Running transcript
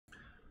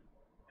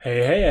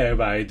Hey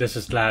everybody, this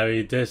is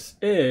Larry. This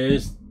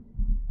is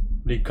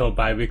Leetcode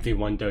Biweekly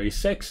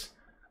 136.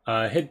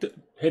 Hit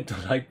the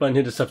like button,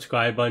 hit the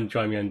subscribe button,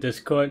 join me on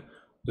Discord.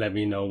 Let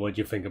me know what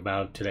you think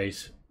about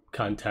today's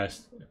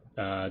contest,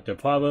 the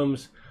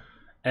problems,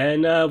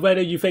 and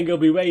whether you think it'll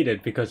be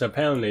rated, because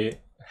apparently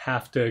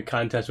half the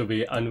contest will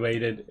be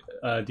unrated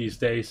these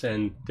days,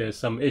 and there's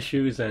some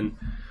issues,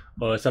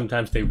 or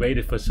sometimes they rate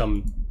it for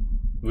some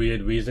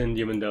weird reason,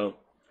 even though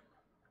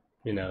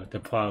the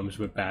problems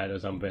were bad or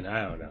something.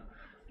 I don't know.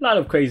 A lot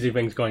of crazy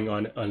things going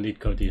on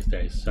Leetcode these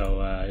days,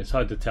 so it's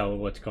hard to tell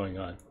what's going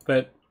on.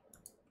 But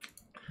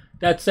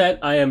that said,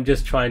 I am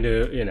just trying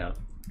to,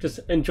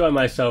 just enjoy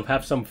myself,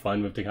 have some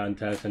fun with the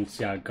contest, and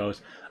see how it goes.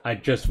 I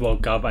just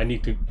woke up. I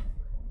need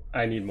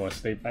more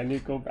sleep. I need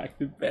to go back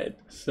to bed.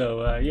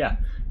 So yeah,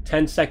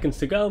 10 seconds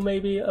to go,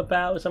 maybe,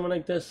 about something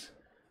like this.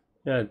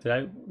 Yeah,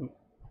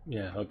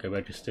 yeah, okay,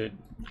 registered.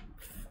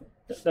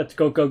 Let's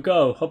go, go,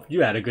 go. Hope you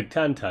had a good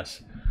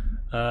contest.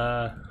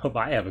 Hope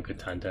I have a good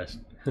contest.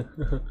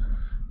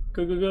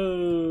 Go, go,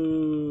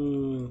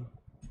 go.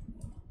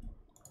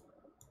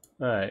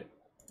 Alright.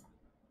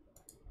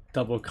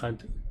 Double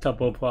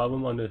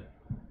problem on the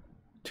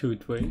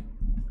 2-3.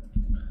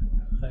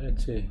 Alright,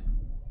 let's see.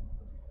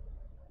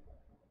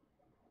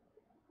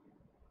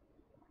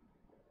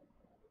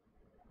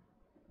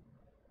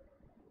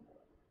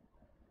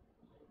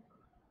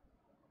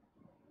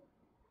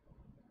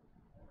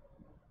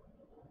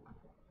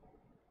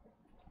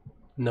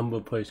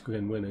 Number plays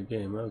can win a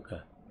game,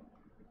 okay.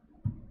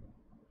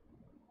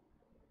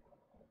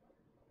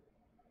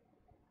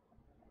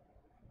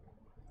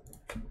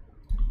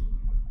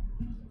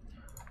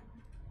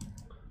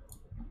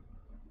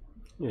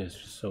 Yeah, it's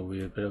just so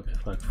weird, but okay,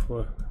 fine.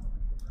 4.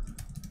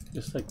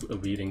 Just like a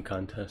reading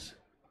contest.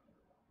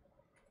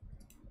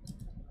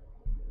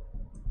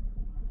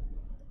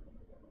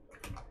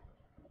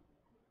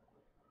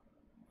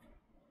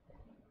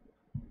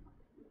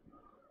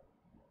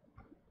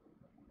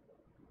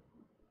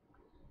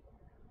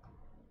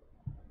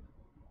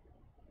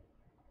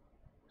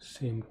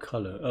 Same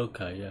color,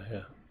 okay,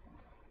 yeah.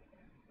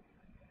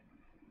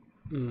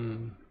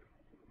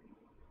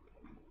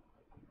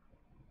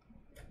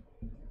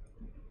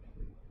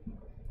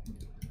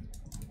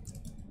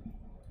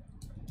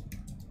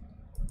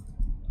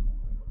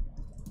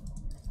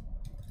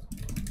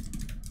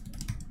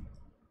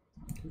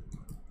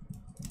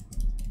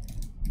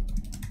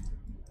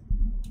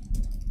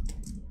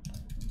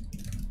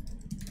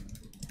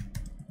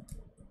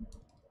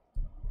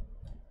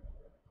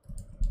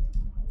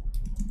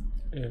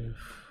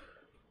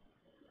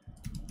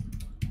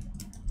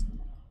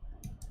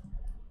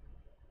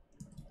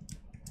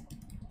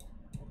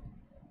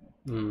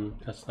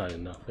 If that's not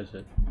enough, is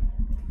it?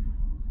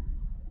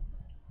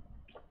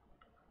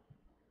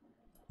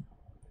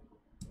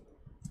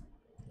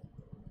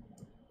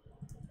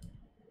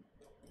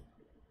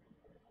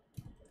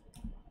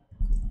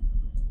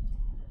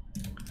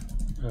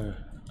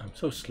 I'm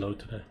so slow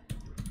today.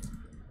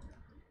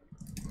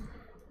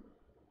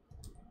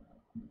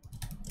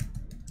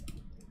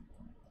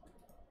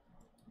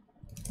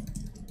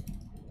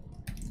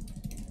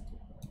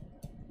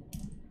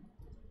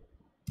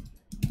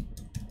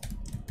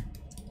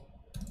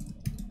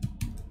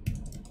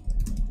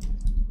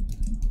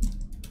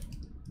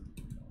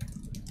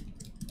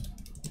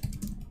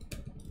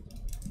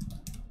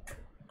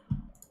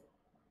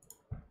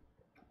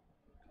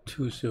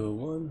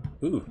 $201.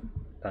 Ooh,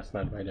 that's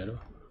not right at all.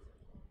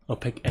 I'll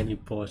pick any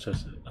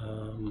bosses.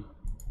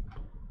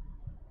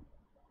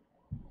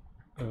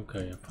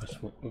 Okay,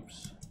 press 1.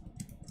 Oops.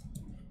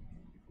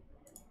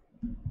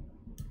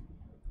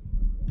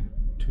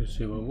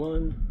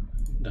 201.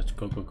 Let's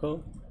go, go,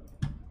 go.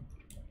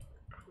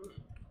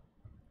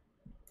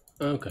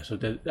 Okay, so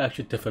there's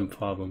actually different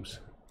problems.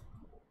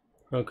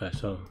 Okay,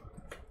 so.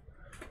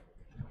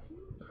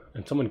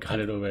 And someone got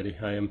it already.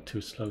 I am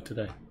too slow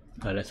today.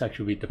 Alright, let's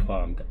actually read the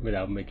problem.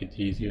 That'll make it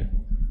easier.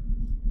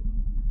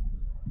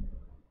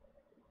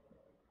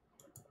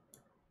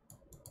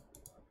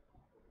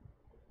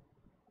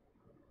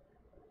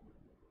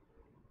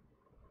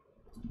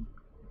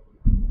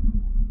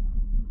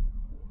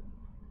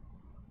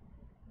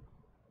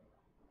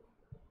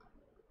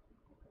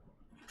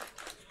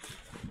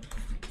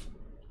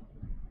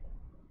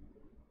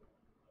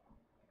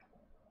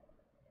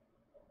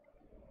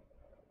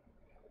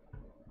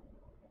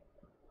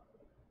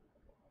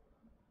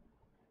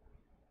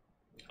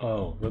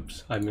 Oh,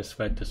 whoops, I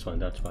misread this one,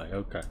 that's why,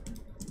 okay.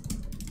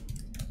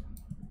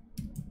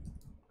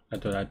 I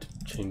thought I had to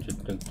change it,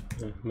 but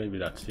maybe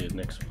that's the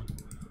next one.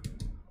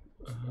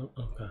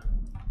 Okay.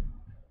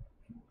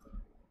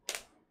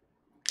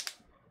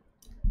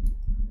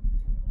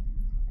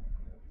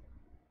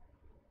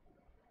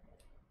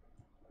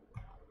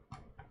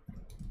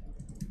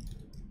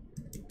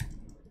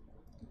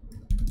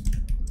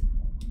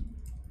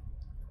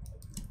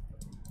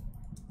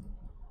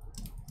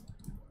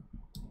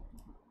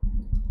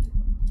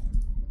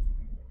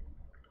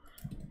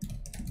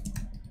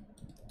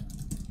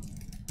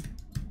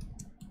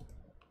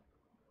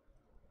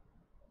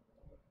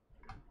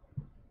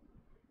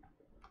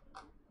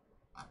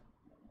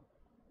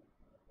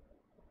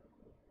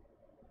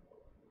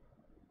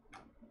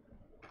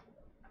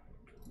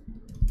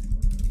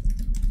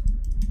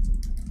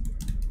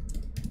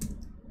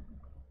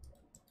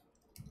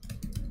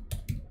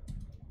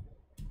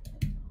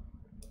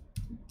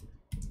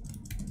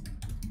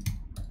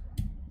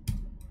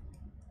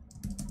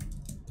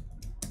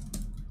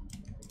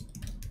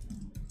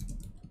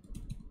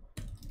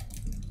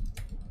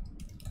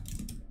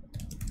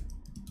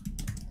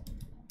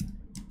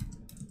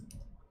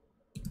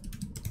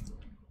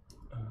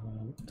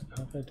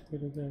 if I do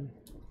it again.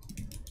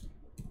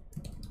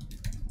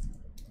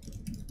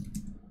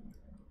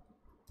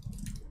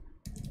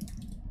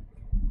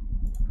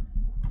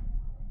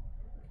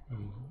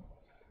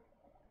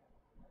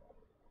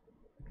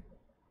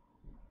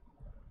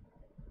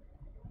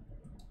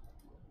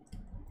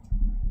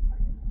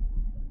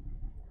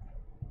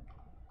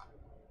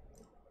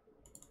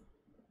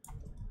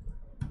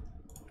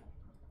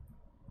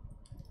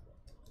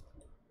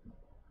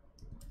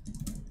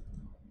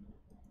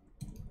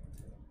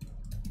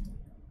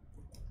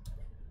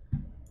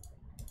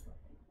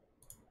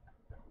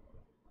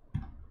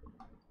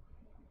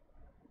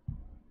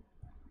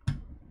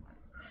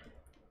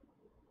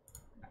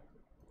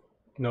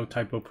 No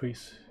typo,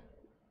 please.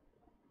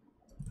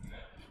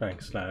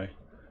 Thanks, Larry.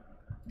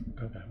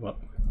 Okay, well,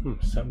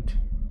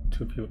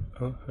 72 people.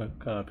 Oh,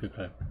 got up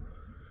here.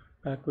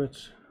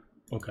 Backwards.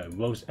 Okay,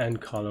 rows and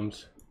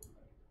columns,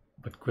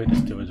 but grid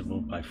is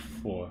divisible by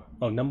 4.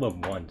 Oh, number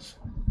of ones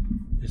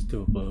is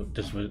divisible.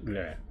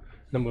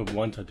 Number of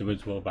ones are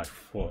divisible by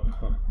 4.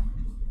 Huh.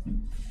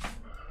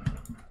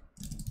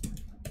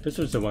 This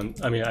was the one.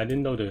 I mean, I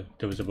didn't know the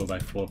divisible by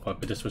 4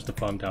 part, but this was the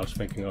problem that I was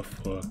thinking of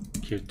for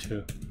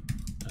Q2.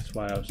 That's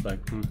why I was like,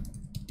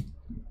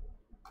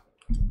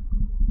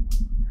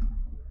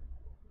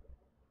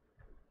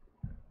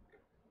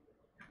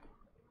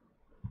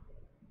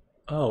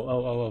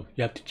 Oh,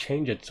 you have to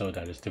change it so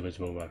that it's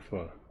divisible by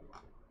 4.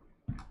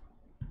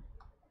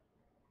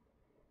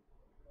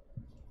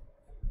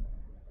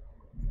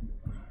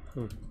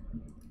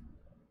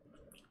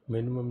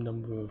 Minimum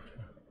number of...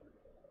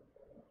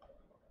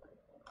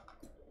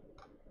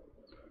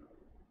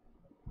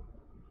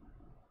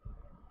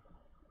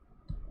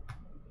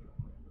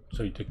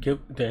 So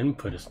the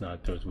input is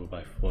not divisible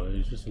by 4.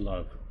 It's just a lot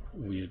of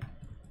weird...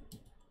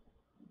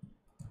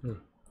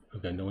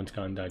 Okay, no one's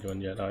gotten that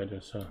one yet either,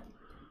 so...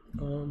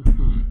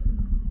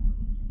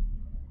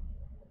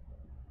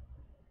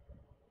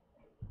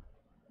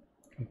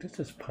 This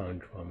is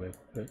palindromic,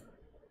 but...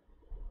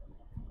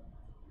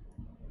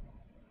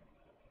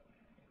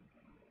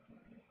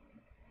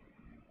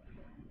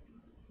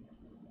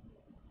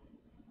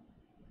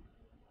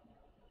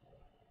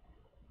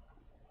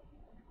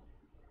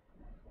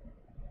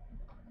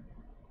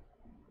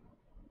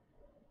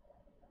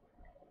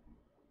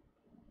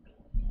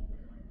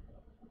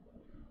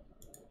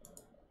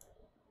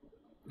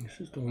 This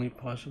is the only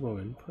possible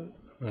input?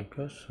 I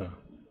guess so.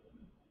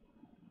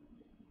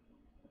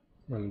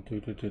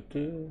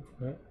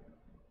 Right?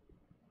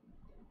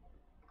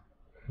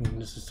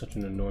 This is such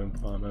an annoying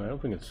problem. I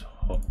don't think it's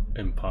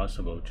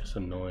impossible, just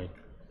annoying.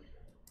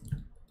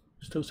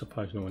 Still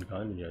surprised no one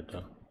got it yet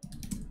though.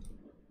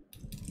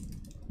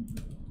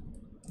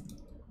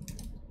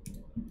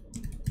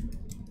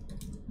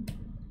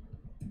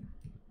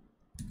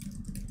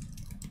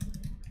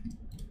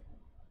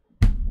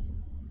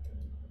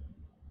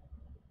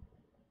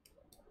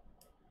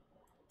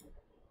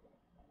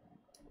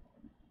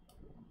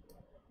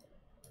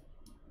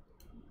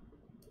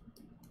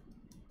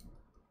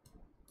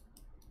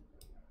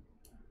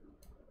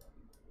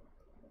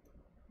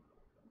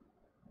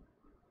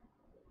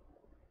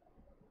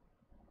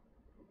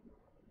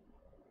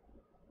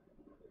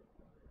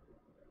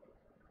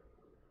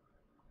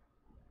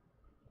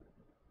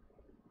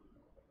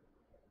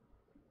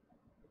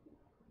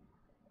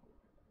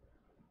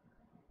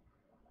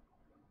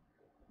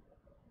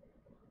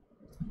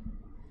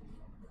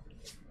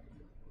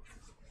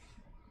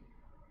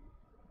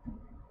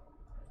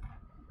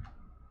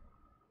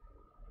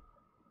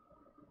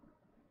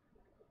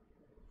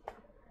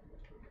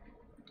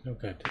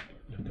 Okay,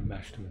 you have to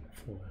mash them in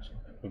 4.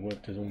 But what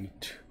if there's only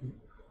 2?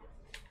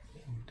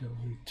 There are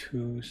only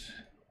 2s.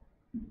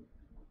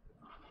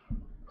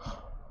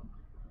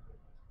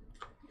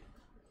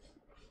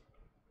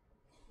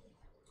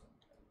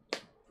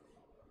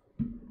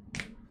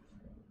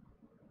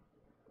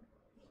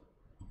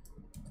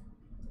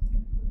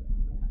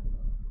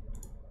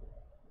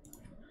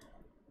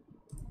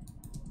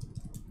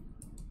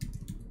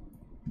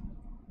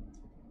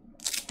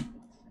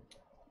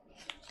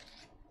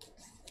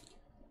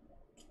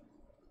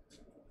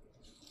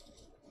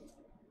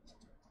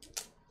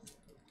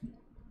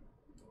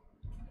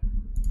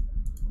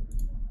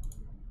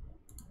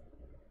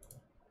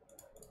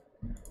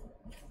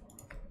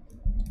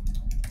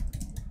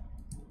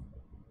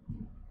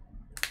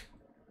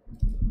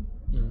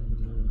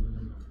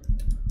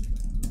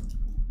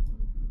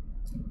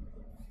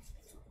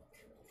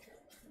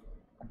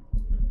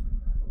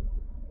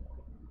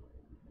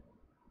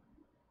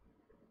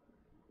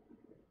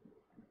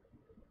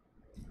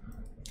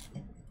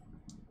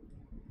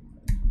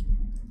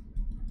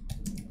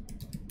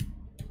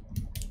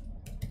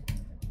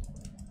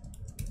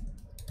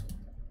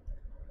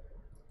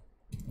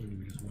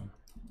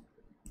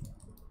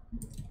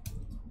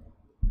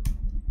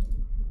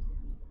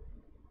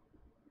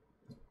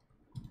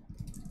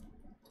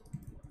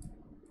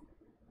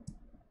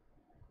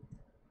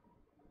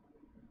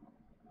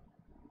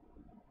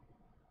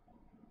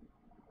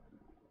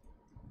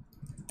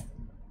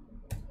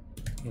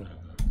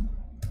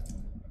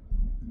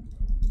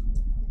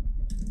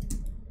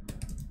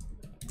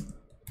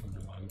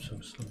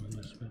 slow on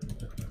this bit.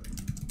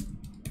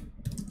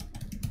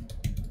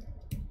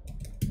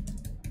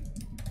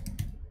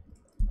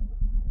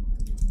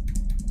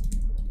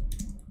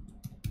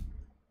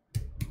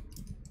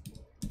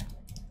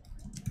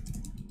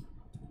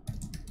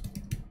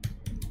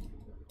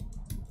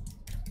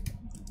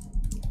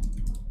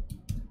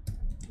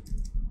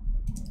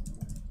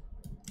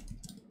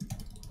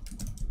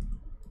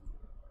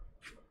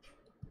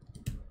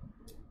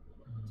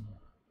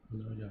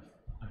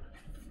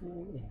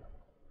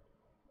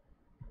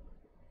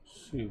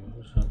 See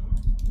what's up.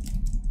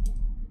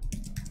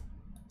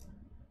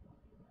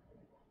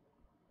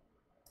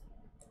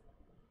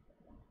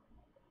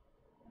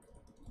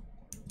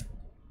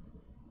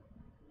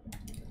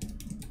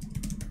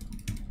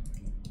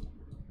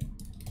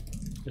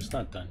 It's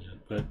not done yet,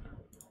 but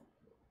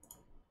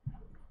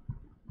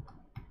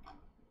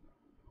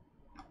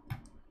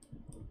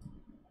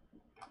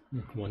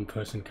one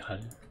person got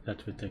it.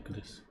 That's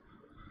ridiculous.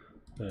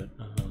 But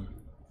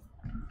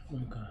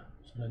okay.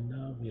 So then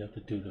now we have to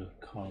do the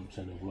columns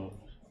and the rows.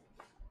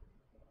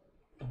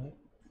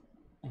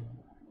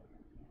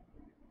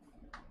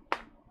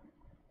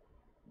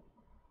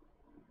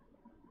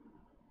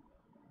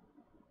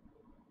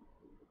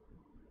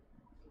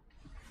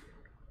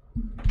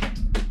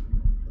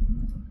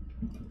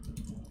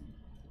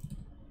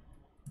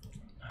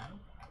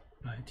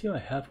 The idea I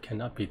have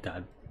cannot be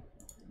that.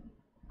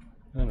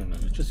 I don't know.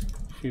 It just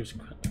feels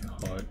kind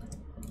of hard.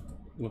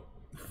 With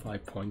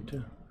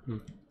 5-pointer.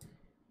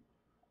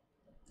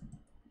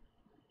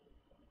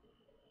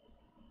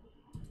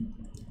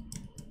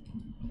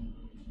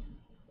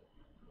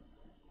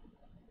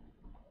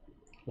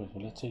 So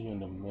let's say you're in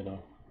the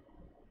middle.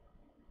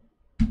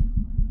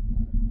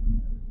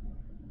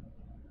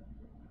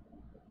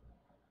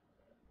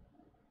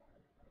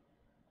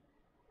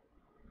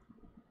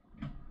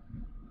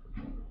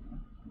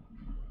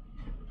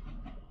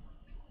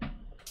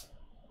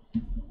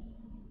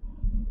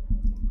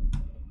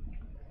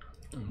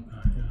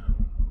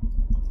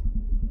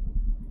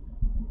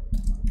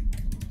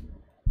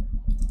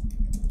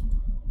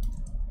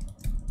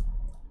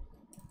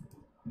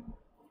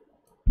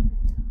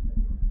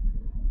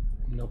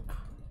 Nope.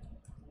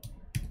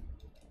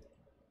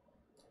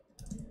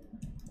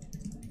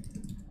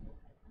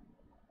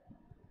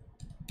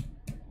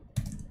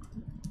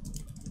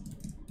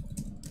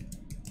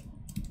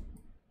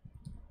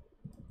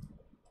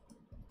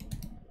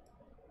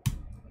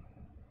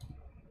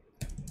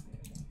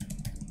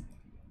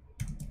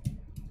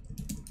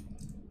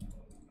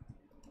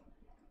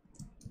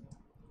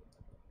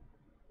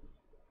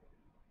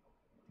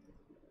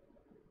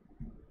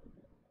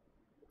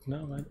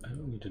 No, I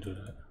don't need to do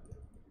that.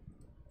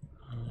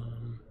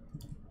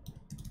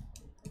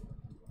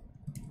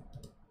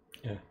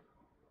 Yeah.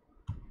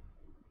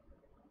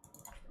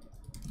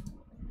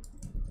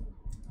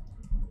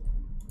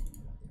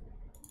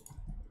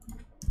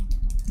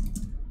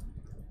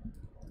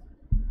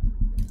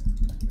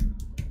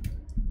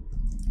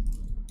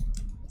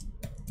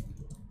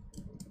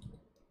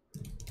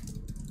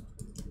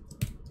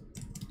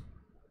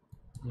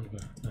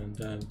 Okay, and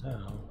then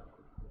now.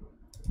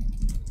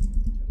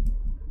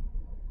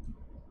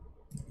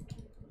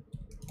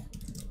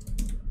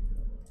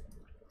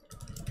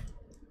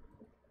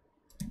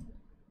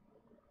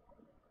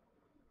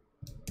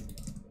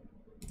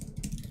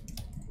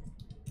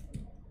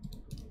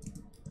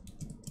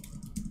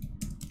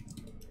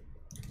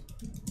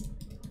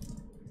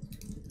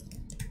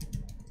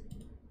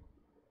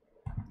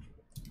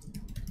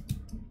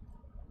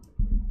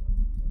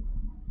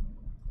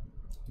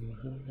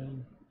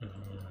 Again.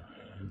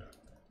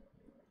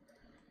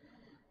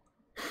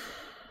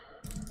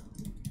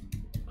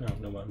 I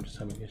don't know why I'm just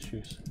having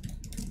issues.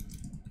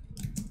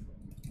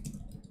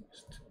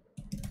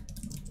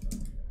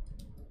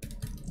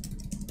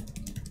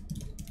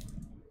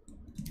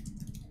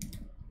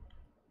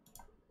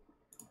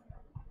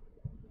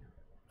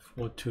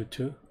 Four, 2,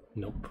 2.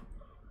 Nope.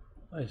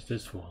 Why is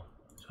this for?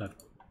 So I have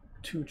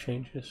 2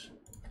 changes.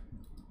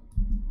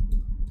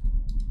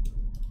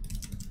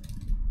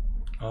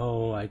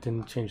 Oh, I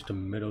didn't change the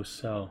middle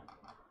cell.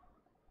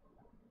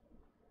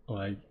 Oh,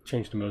 I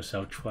changed the middle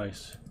cell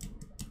twice.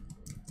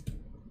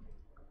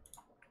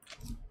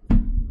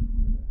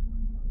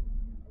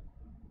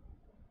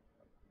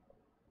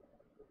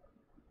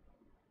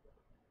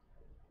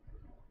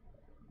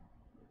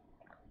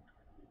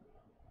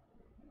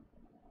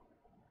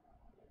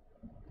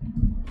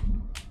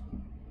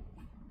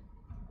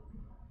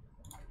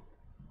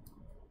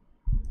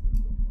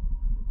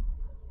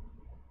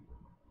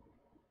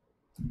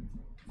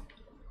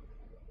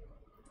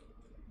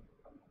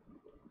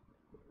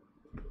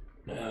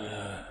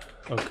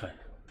 Okay,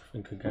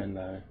 think again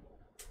now.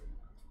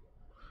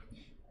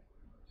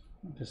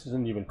 This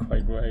isn't even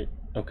quite right.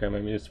 Okay,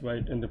 maybe it's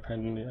right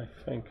independently, I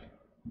think.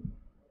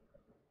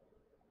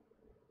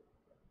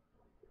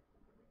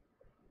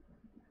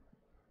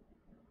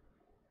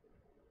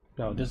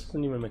 No, this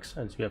doesn't even make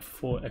sense. You have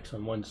 4x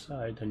on one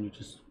side and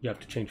you have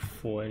to change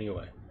 4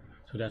 anyway.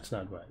 So that's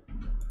not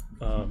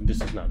right.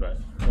 This is not right.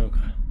 Okay.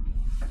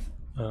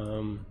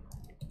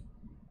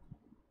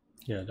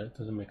 Yeah, that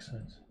doesn't make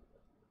sense.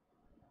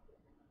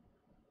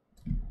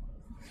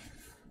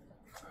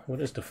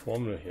 What is the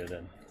formula here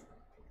then?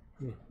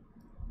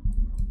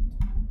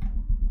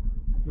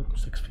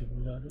 6 people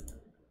got it.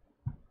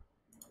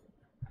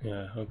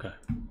 Yeah, okay.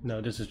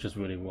 No, this is just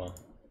really wrong.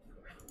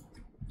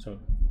 So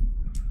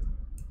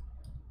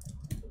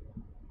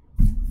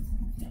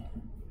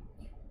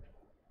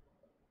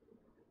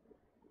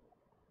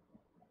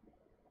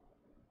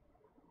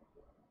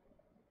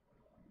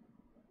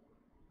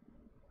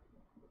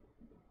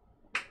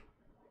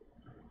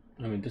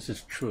I mean, this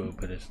is true,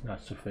 but it's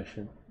not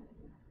sufficient.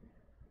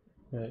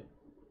 Right?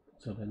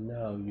 So then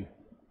now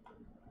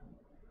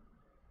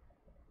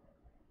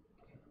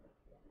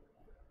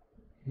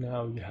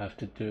you have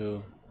to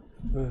do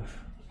so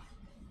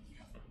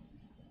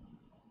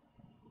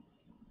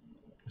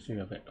you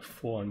have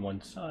 4 on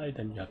one side,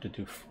 and you have to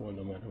do 4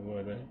 no matter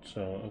what, right?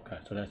 So okay,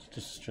 so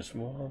this is just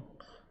wrong.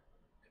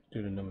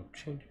 Do the number of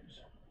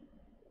changes.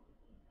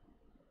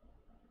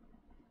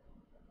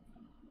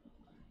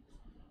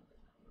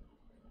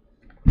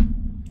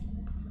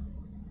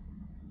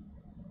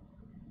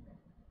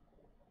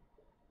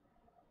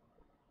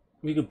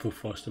 We could brute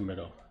force the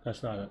middle.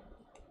 That's not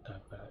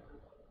that bad.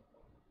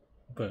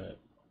 But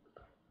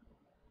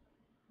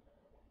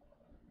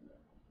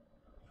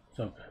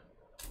okay.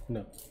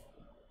 No.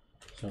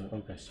 So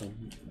okay, so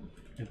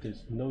if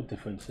there's no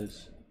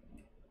differences.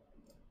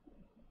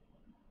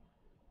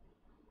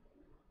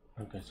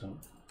 Okay, so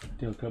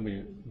there could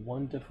be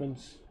one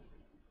difference.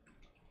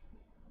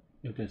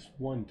 If there's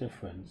one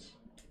difference,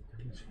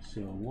 it's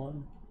 0,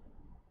 1,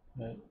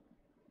 right?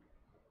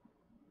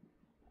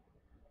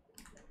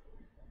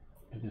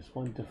 If there's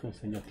one difference,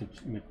 then you have to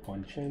make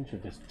one change.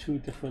 If there's 2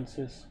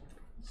 differences,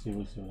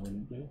 0, 0,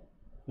 1, 2, you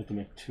have to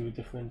make 2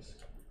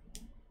 differences.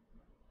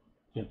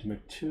 You have to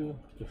make 2.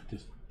 If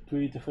there's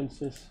 3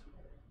 differences,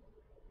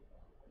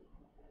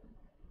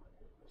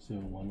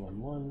 0, 1, 1,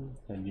 1,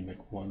 then you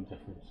make 1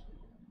 difference.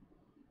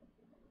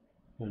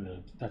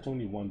 No, that's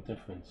only 1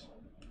 difference.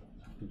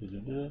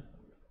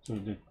 So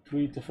the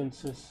 3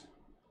 differences,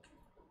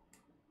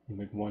 you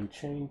make 1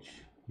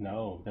 change.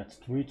 No, that's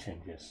 3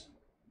 changes.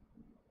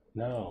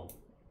 No,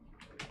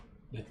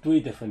 the 3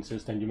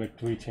 differences, then you make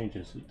 3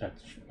 changes.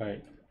 That's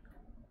right.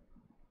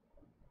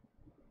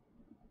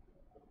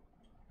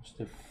 It's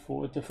the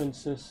 4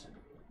 differences.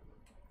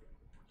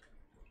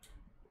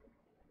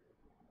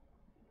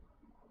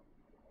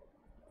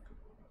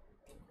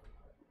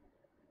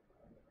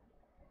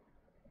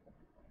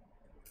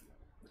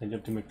 Then you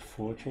have to make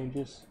 4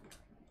 changes.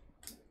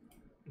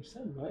 Is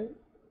that right?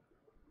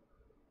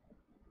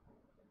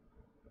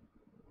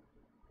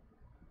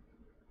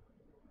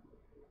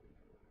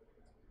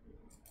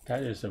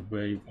 That is a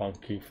very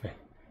wonky thing.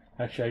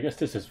 Actually, I guess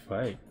this is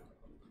right.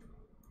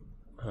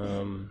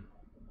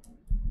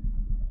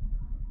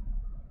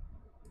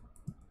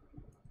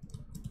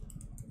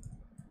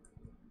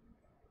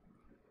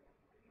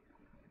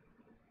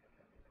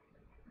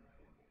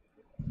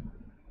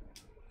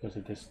 Because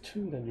if there's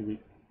 2, then you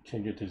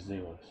change it to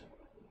zeros.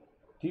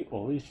 Do you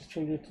always just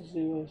change it to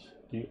zeros?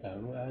 Do you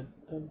ever add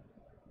them?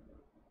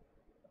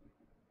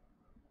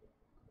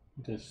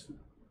 There's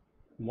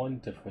 1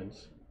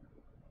 difference.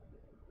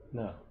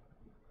 No,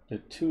 there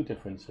are 2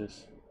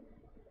 differences.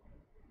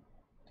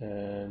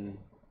 Then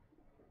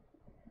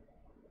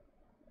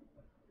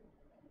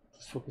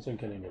just focus on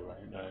getting it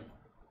right.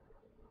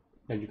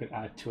 Then you can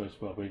add 2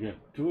 as well. But if you have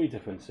 3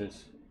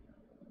 differences,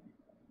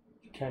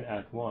 you can't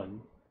add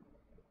 1.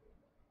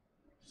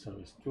 So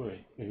it's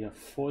 3. If you have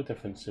 4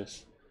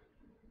 differences,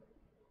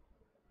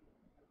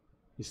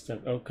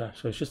 instead, okay,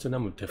 so it's just the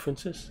number of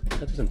differences?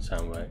 That doesn't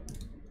sound right.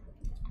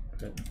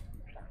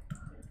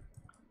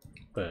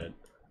 But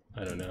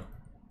I don't know.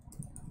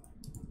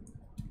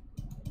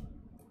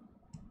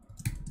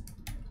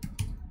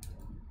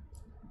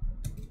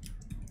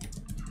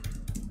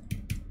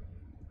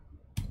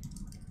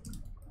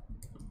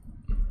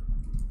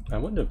 I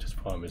wonder if this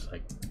problem is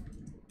like,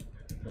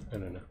 I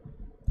don't know.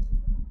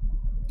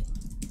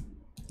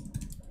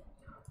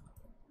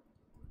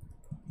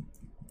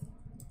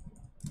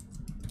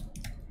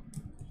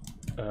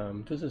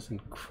 This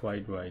isn't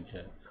quite right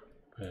yet,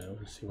 but I want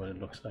to see what it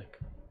looks like.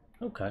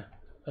 Okay,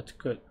 that's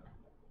good.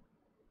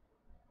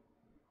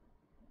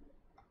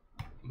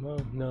 Well,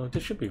 no,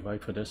 this should be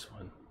right for this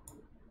one.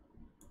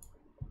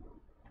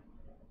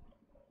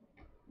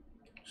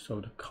 So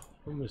the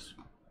column is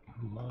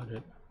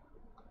modded.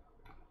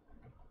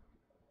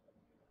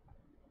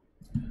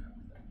 The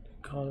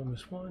column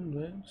is 1,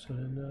 right? So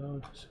then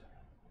now it's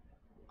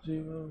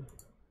 0.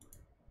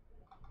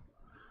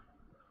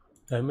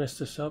 Did I mess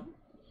this up?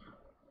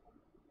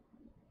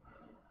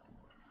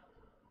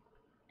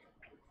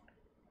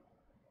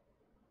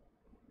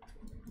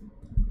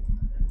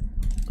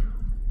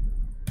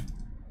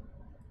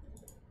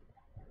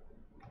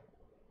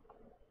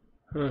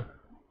 Huh.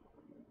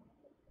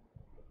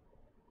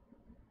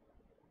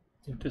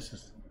 If this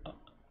is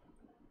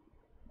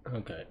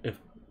okay, if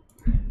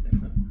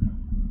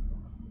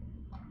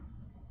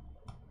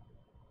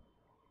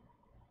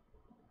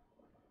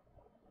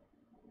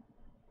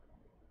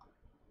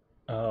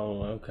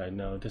Okay,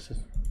 no, this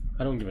is,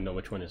 I don't even know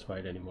which one is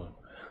right anymore.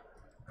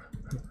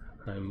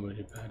 I'm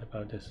really bad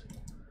about this.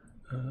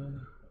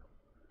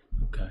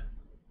 Okay,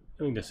 I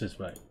think this is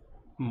right,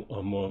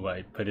 or more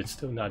right, but it's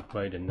still not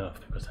right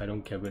enough because I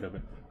don't get rid of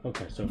it.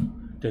 Okay, so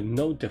the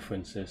no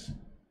differences,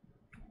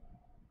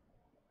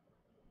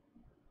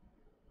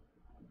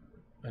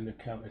 and the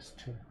count is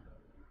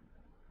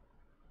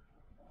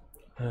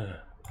 2.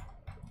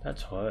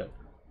 That's hard.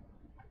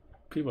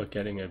 People are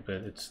getting it, but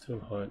it's still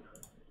hard.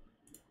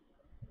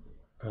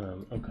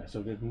 Okay,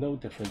 so there's no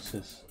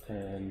differences,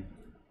 and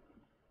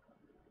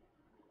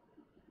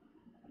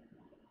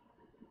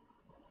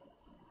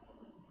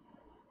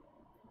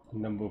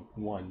number of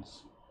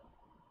ones.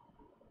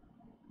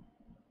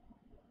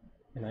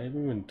 And I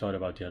haven't even thought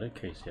about the other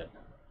case yet.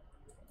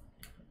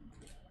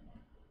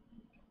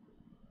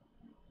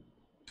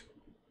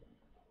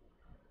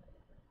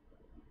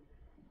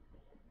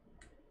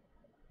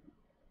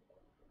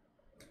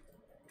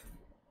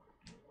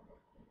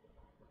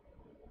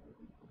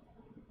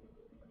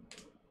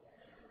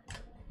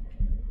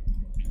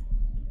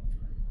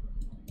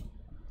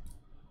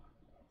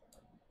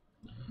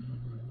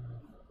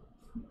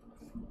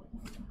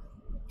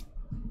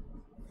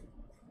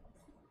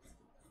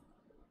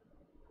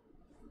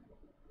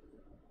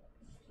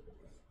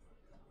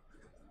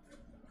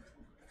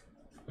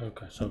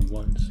 Okay, so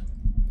ones.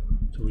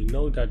 So we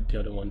know that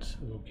the other ones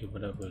will be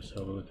whatever,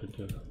 so we could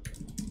do.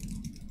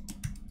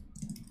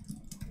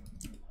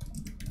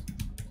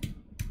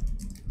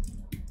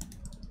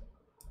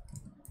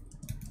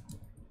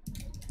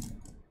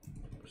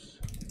 Oops.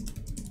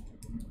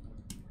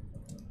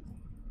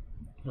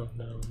 Oh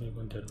no, we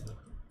want that one.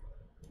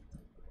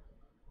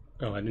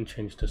 Oh, I didn't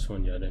change this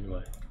one yet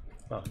anyway.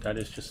 Wow, that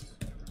is just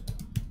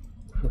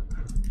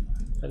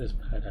that is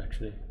bad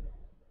actually.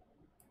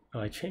 Oh,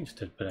 I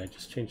changed it, but I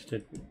just changed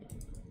it.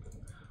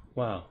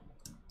 Wow.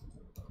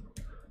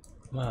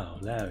 Wow,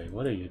 Larry,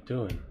 what are you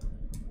doing?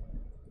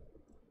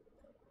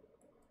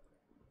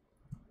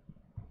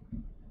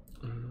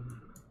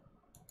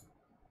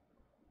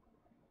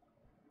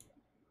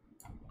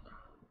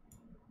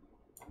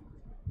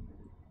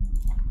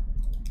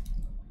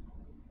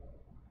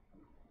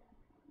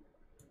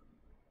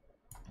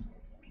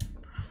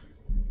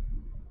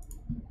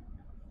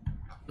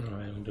 Oh,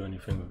 I don't do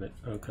anything with it.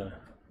 Okay.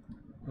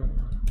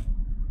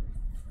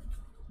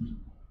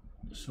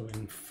 So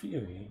in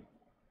theory,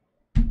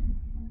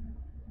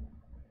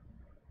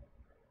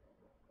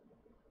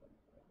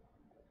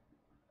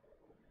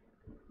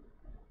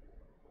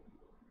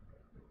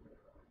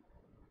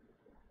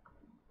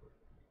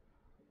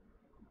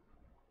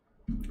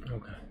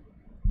 okay,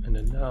 and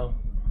then now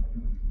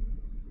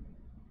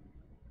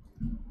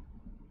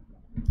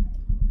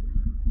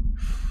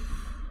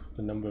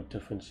the number of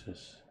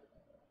differences.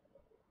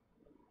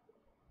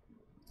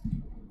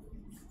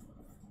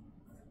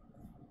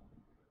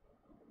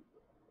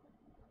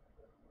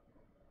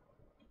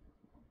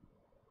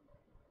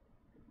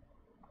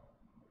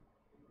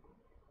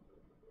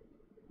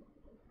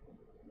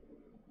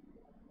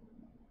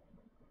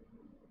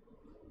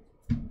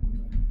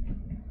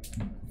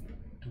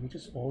 Do we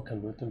just all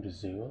convert them to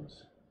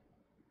zeros?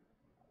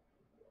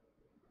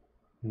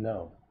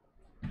 No,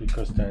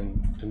 because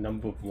then the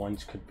number of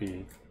ones could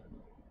be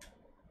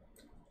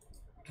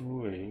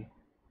 3.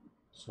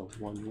 So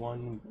 1,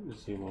 1,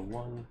 0,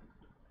 1.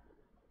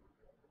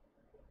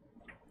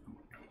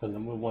 The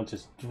number of ones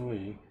is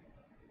 3,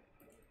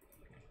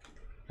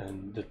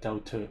 and the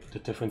delta, the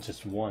difference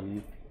is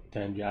 1.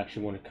 Then you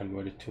actually want to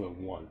convert it to a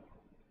 1,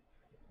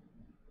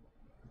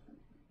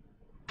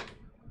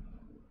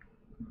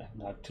 and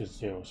not to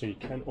 0. So you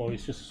can't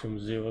always just assume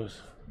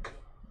zeros.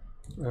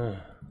 Okay.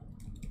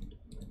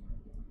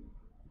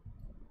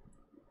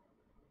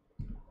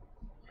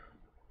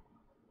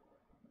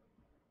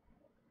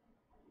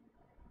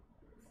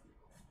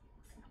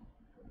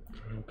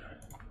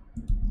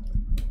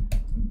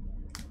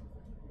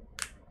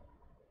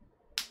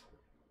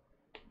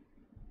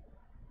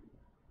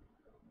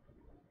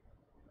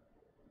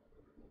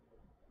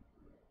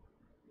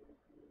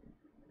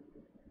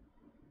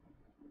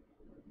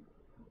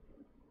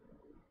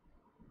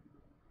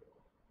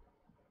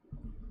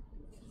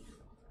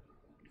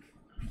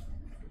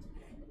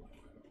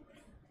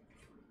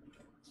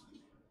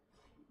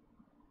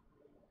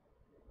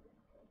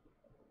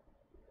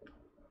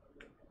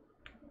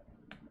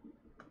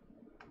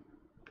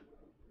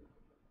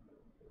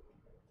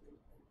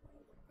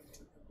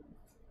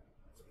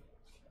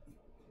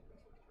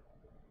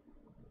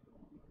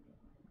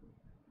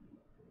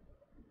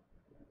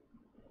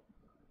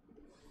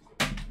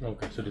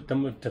 Okay, so the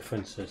number of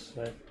differences,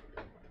 right?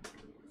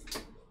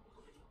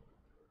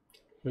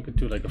 We could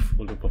do like a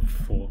for loop of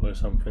 4 or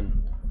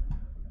something.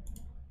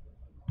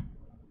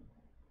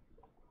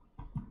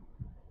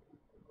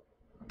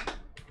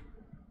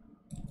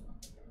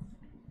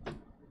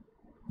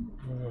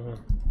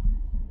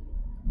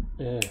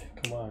 Yeah,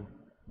 come on.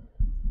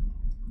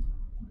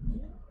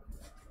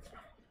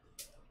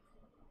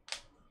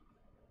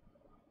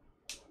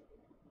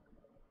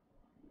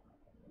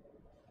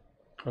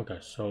 Okay,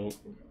 so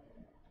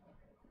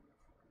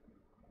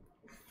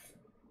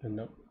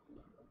No.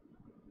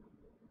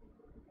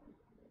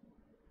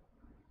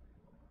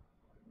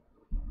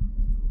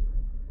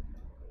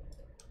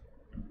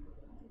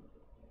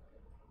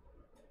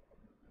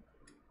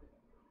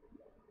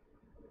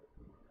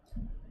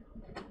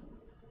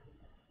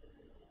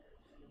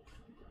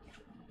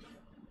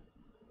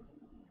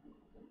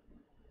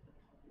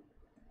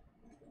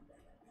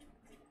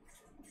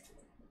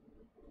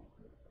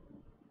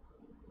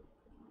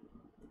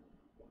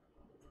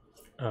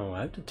 Oh,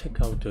 I have to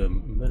take out the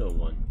middle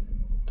one,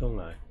 don't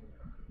I?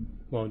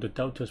 Well, the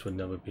deltas would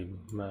never be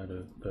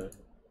matter, but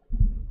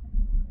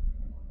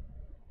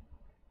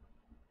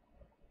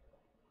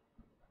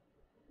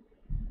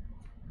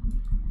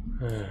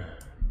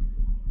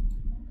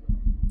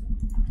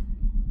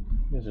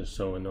this is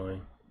so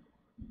annoying.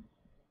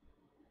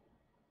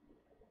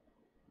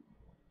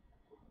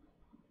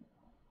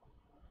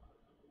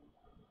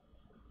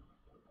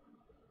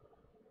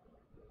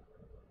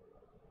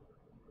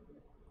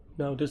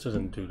 No, this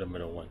doesn't do the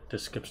middle one.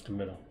 This skips the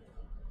middle.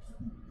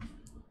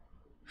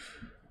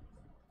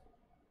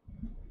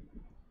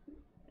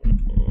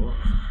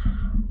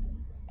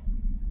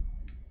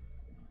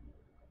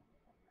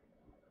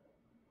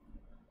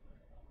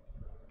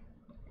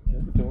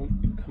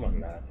 Come on,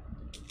 lad.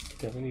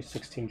 There are only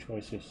 16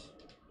 choices.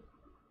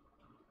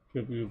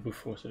 We'll be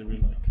forced to be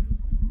like.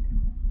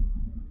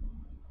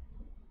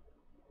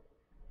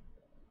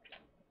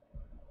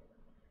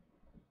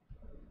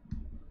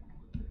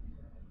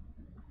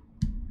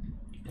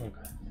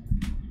 Okay.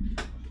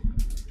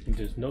 And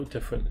there's no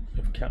different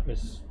if cap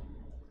is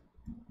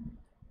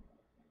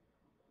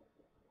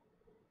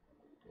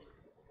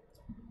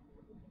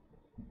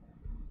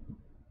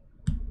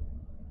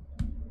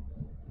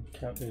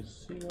count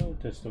is 0,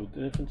 there's no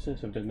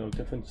differences. If there's no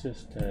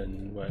differences,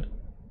 then what?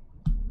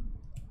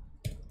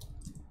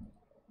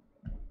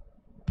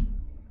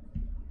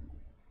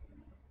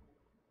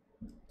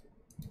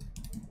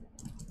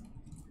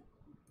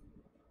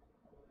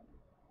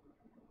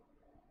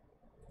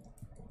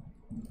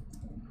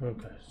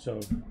 Okay, so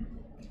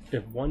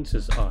if once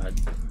is odd,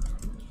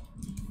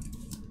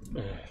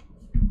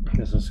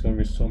 this is going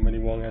to be so many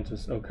wrong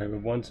answers. Okay,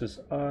 if once is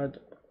odd,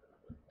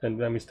 then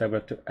that means that we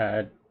have to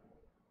add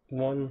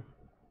 1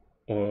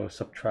 or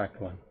subtract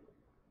 1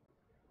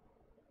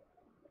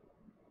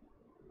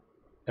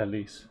 at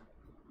least.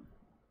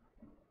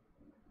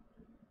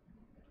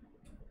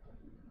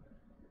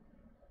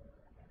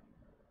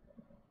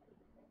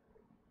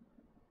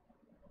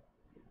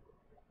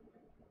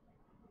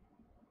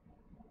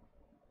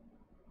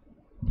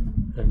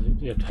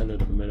 And you have to handle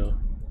the middle.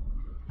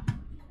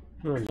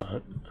 No, I'm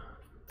not.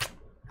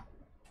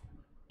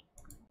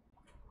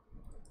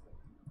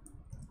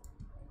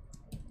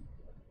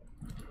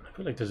 I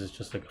feel like this is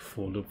just like a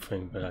for loop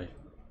thing, but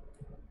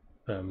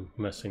I'm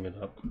messing it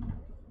up.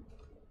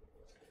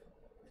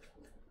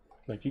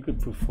 Like you could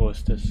brute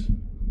force this.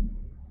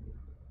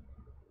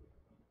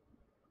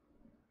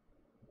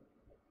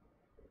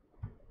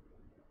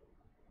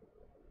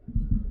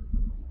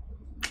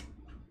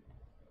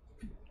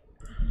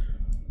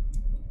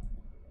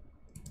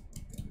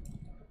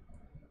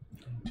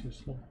 Too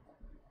slow.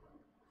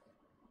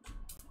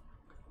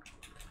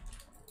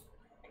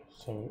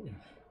 So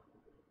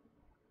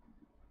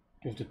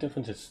if the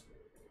difference is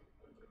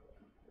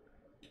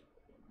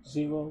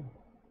 0,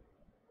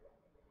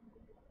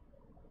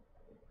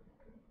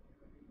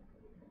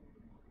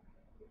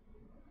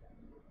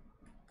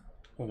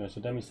 okay, so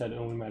that means that it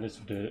only matters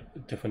if the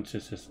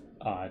differences is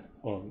odd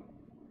or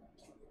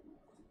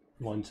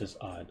once is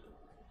odd.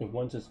 If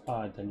once is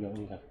odd, then you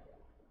only have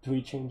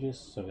 3 changes,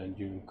 so then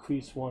you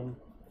increase 1,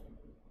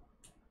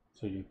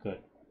 so you're good.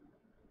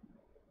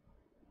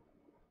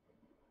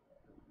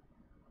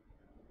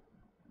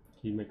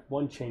 You make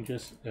 1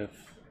 changes if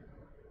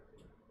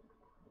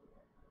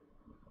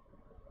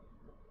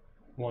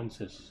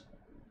once is,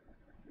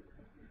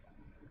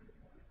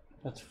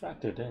 that's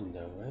factored in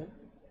though, right?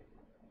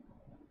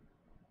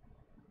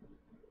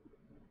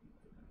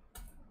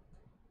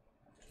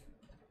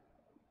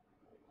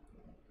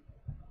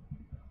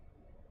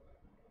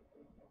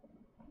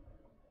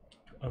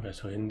 Okay,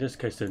 so in this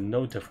case there are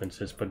no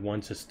differences, but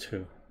once is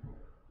 2.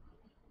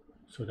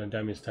 So then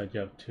that means that you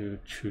have to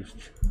choose.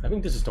 I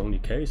think this is the only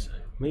case.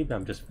 Maybe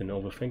I'm just been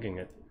overthinking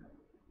it.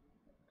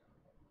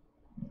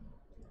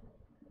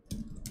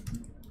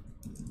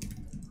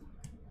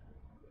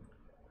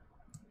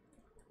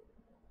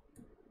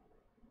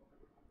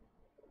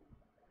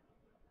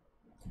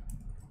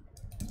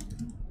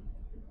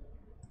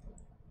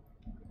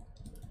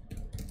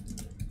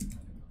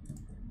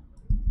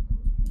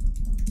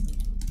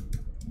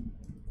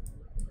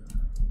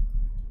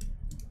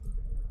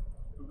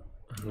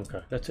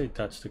 Okay, let's say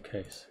that's the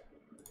case.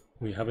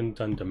 We haven't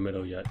done the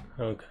middle yet.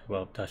 Okay,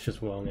 well, that's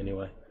just wrong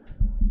anyway.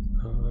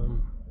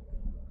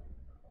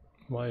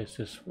 Why is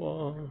this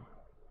wrong?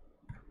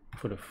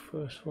 For the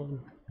first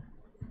one.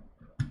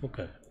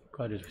 Okay,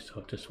 glad we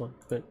solved this one.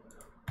 But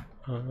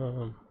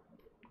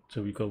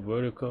so we go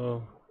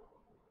vertical.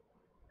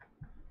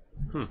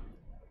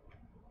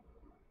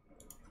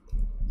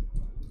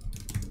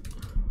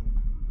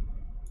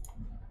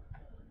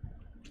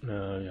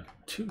 Yeah,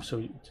 2,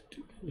 so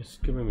it's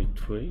giving me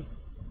 3.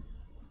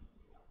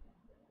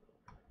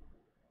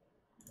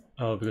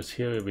 Oh, because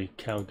here we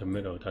count the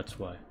middle, that's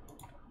why.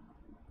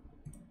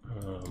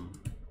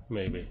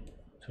 Maybe.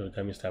 So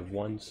that means that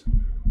once.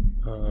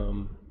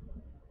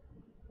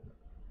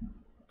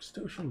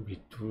 Still shouldn't be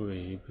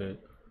 3,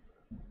 but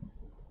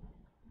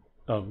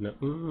oh no.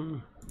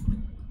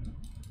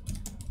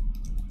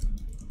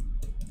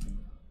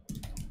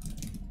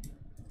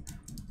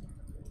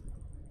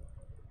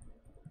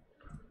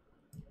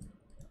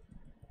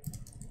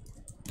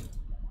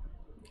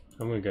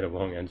 I'm gonna get a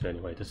wrong answer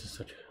anyway. This is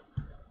such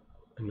an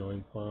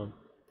annoying problem.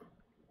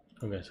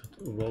 Okay, so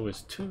the row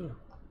is 2.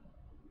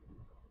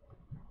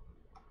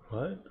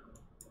 What?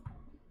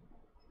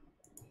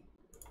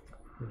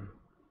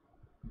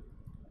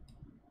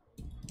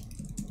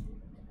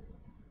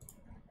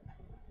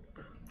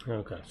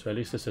 Okay, so at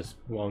least this is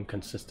wrong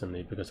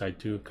consistently because I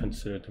do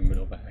consider the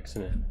middle by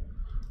accident.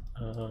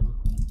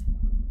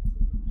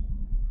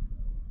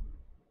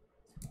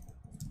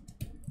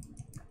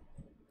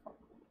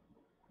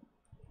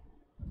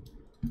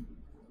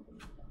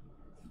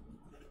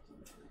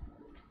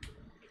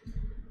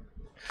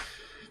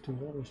 Do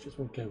we always just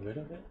want to get rid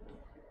of it?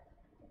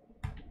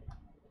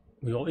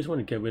 We always want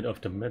to get rid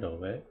of the middle,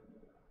 right?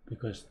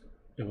 Because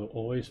it will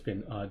always be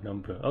an odd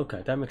number.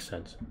 Okay, that makes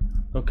sense.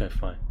 Okay,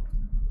 fine.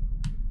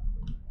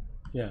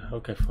 Yeah,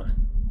 okay,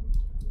 fine.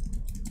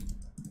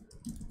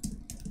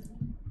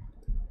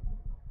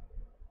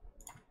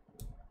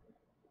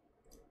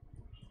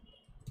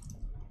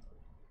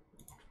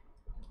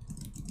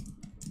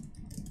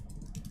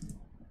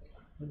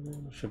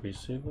 Should be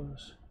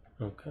zeros.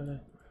 Okay.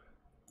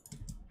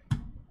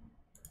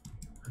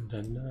 And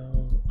then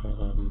now,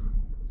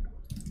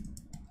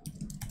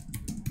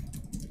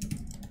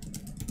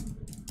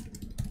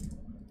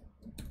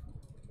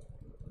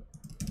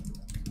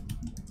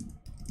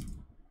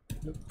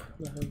 nope,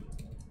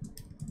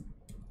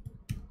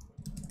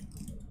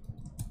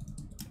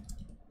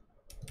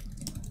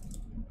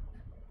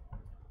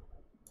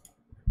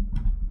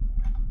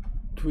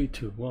 3,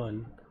 2,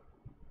 1.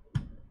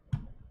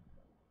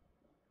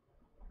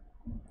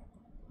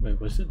 Wait,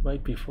 was it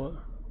right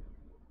before?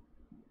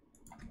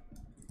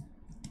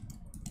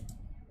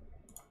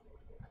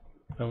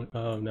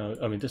 Oh no,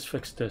 I mean just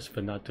fix this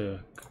but not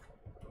the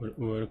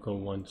vertical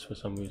ones for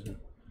some reason.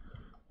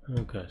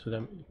 Okay, so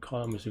then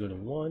column is equal to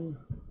 1.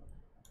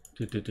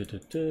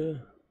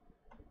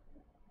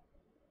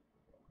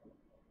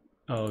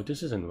 Oh,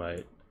 this isn't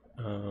right.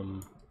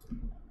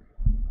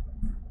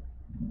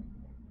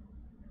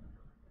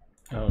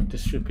 Oh,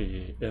 this should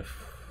be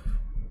if.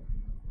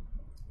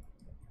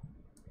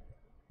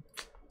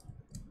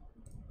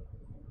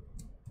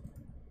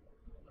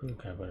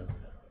 Okay, whatever.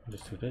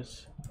 Just do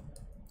this.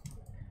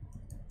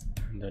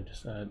 And then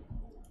just add.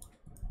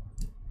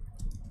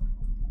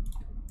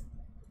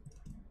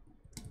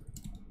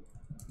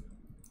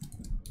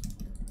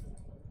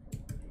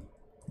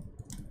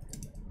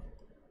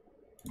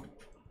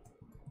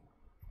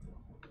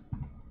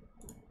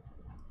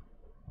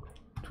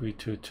 Three,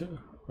 2, 2.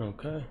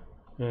 Okay.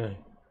 Yeah.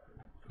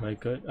 Am I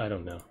good? I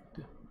don't know.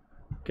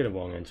 Get a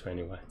wrong answer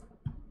anyway.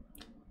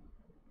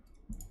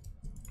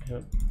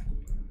 Yep.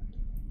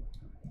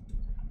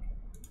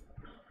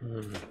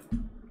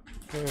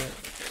 Alright.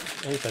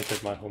 At least I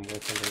did my homework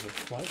a little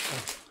bit. Why is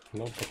that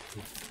notebook?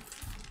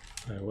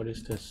 Alright, what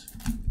is this?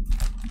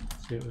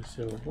 0,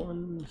 0,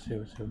 1,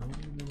 0, 0,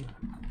 1.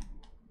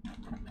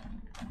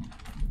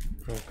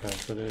 Okay,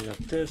 so they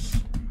have this.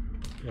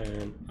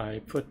 And I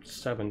put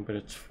 7, but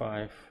it's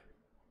 5.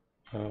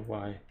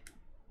 Why?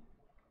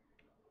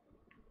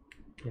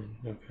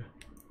 Okay.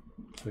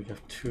 So we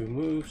have 2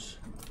 moves.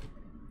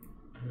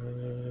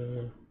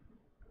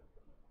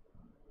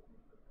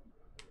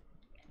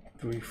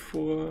 3,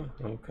 4.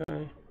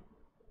 Okay.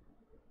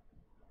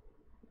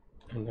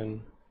 And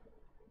then.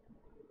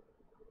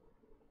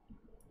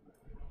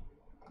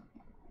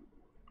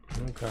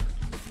 Okay.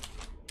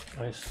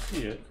 I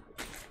see it.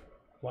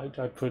 Why did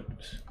I put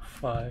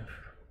 5?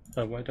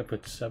 Why did I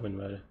put 7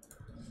 rather?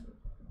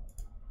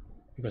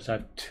 Because I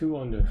have 2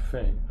 on the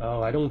thing.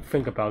 Oh, I don't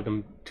think about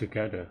them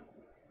together.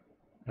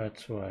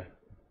 That's why.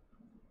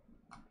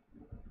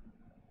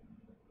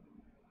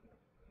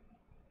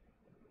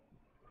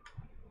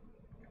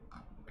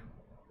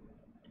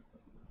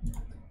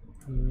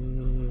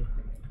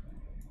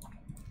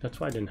 That's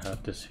why I didn't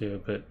have this here,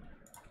 but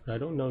I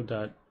don't know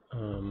that.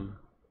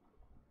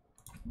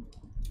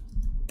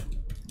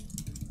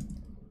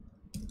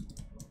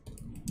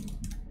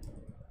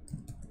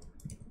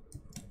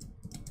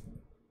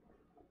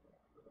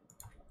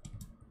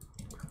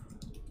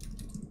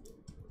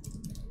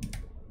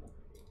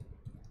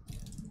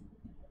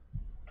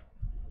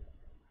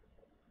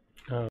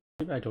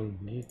 Maybe I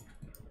don't need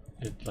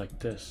it like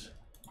this,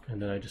 and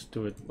then I just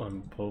do it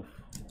on both.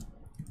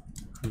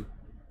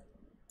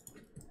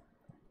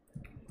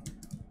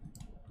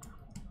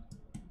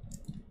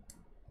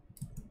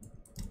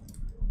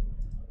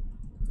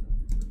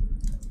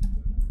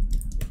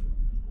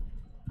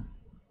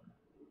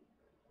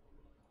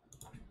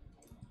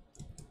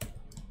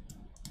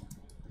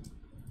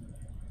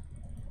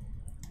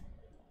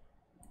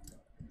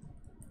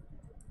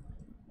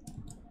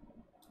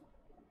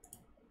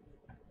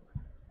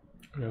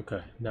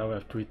 Okay, now we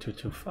have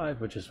 3225,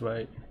 which is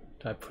right.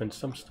 Did I print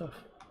some stuff?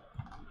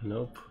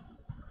 Nope.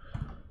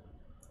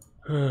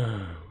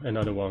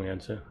 Another wrong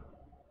answer.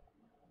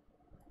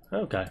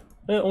 Okay,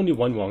 only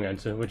one wrong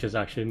answer, which is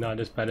actually not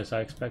as bad as I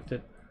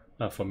expected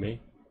for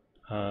me.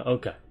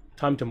 Okay,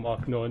 time to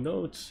mark no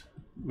notes.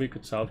 We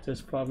could solve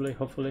this probably,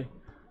 hopefully.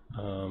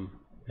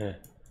 Yeah.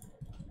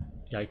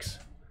 Yikes.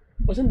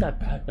 Wasn't that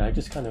bad, but I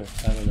just kind of,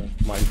 I don't know,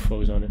 mind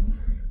froze on it.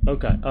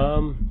 Okay,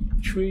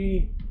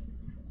 tree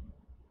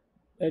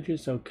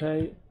edges,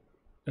 okay.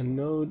 A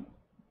node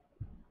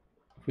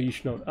for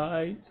each node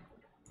I.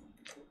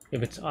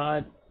 If it's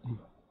odd,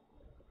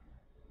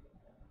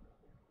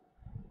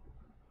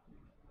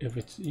 if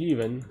it's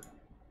even,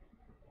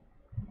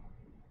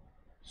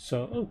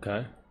 so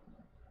okay.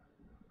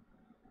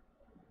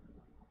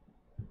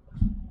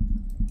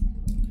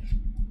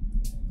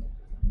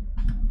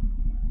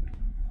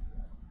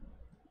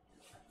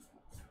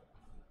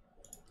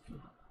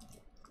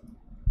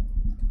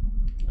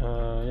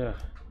 Yeah,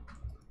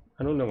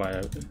 I don't know why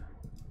I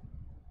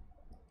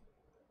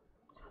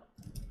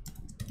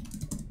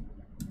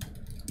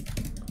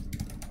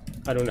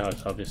don't know how to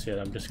solve this yet.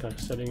 I'm just kind of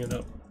setting it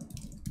up.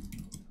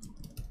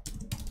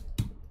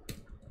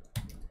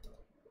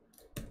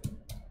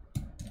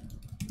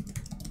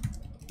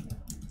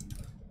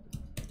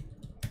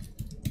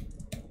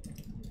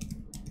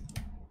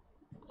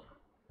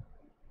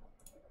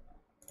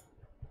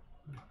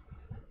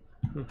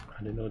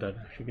 I didn't know that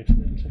actually gets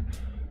an answer.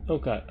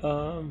 Okay,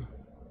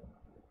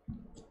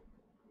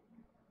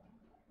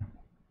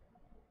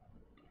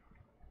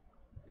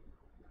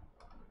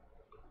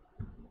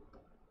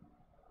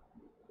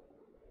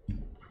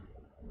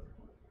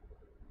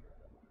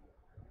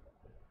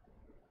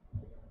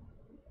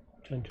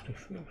 10 to the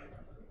 5th.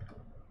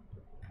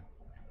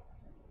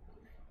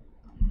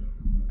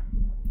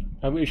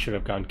 I really should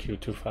have gone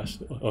Q2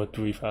 faster, or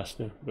 3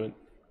 faster, but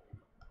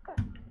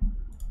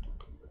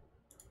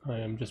I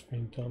am just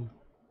being dumb.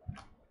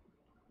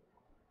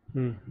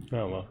 Oh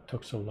well,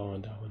 took so long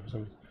on that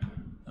one.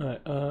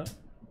 Alright,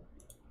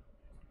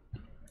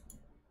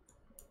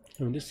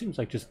 I mean, this seems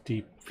like just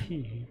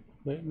DP,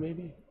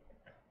 maybe?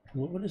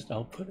 What is the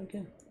output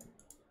again?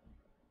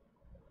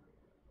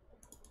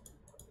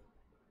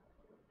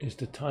 Is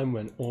the time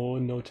when all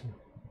notes,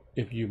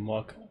 if you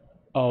mark,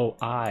 oh,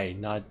 I,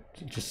 not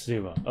just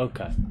 0,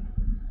 okay.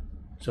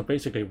 So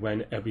basically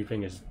when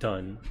everything is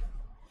done,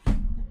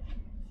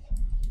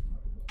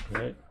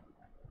 right?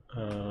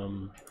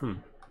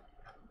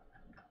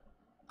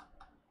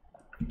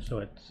 So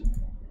it's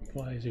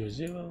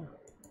y00,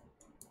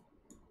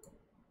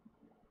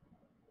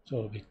 so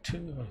it'll be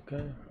 2,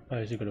 okay. Y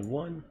is equal to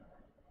 1.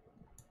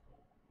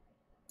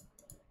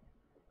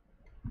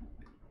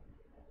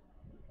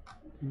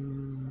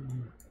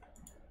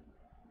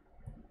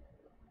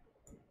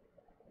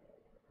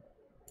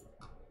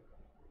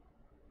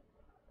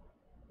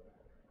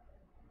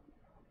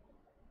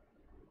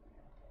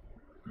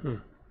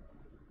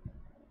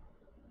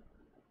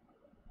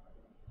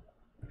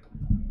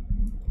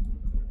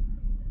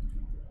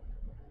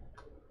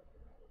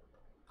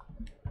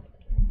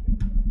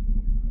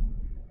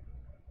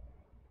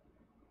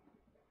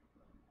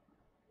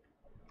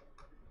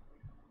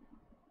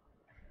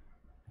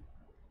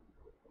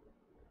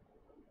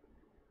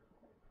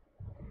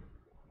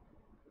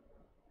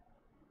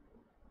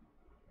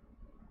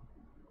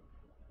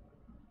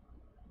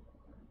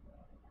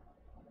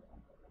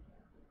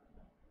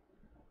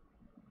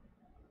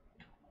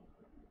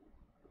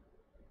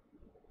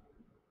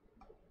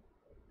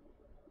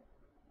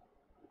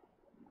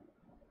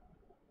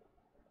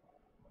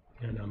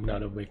 And I'm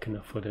not awake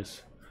enough for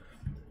this.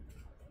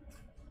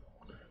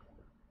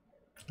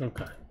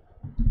 Okay.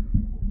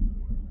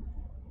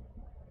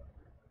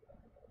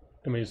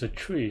 I mean, it's a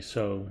tree,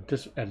 so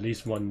this at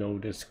least one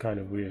node is kind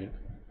of weird.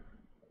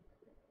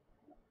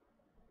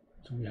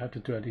 So we have to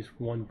do at least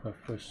one per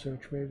first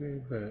search,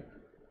 maybe, but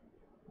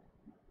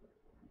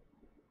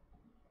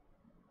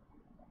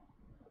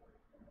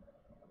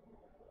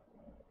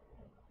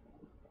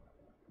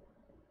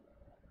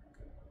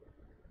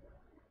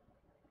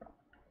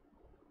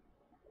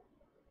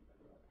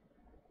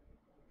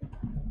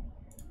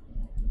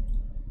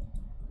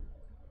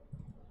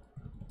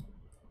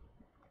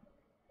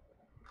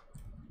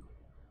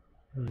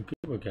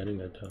people are getting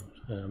that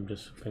though. I'm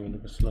just thinking a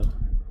bit slow.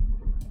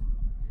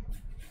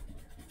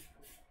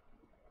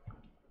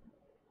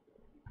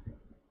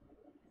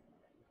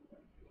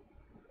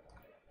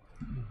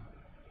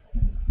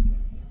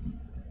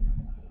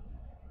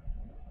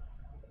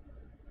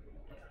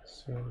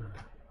 So,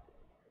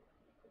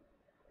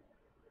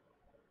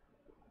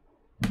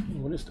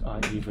 what is the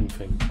odd even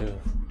thing too?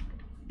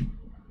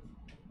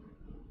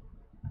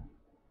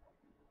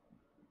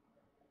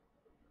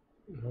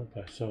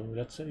 Okay, so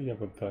let's say you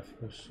have a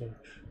buffer search.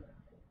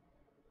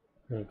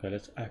 Okay,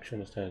 let's actually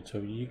understand. So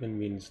even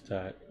means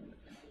that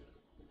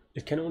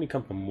it can only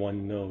come from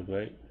one node,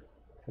 right?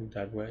 From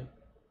that way.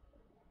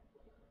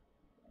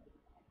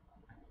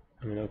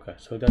 I mean, okay,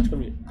 so that's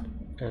gonna be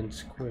n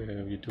squared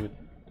if you do it.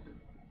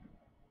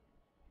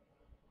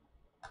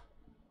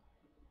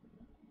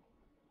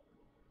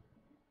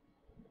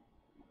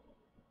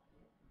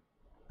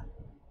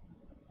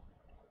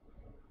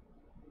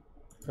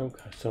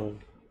 Okay, so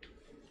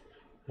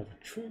we have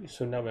a tree.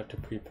 So now we have to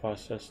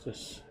pre-process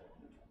this.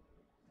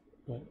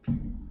 Right.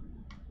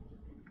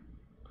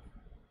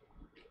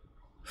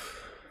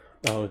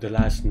 Oh, the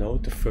last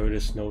node, the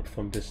furthest node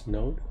from this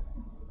node.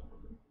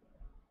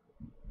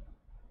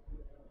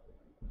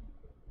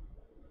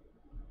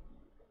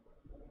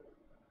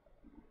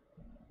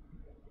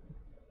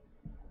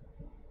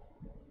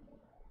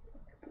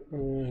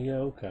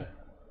 Yeah, okay.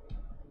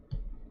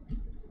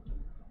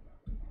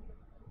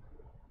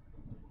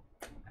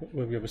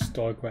 We have a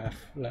star graph,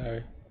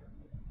 Larry.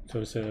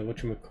 So it's a,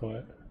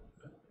 whatchamacallit,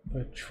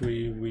 a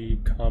tree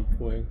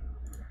recompoing.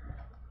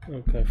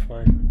 Okay,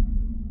 fine.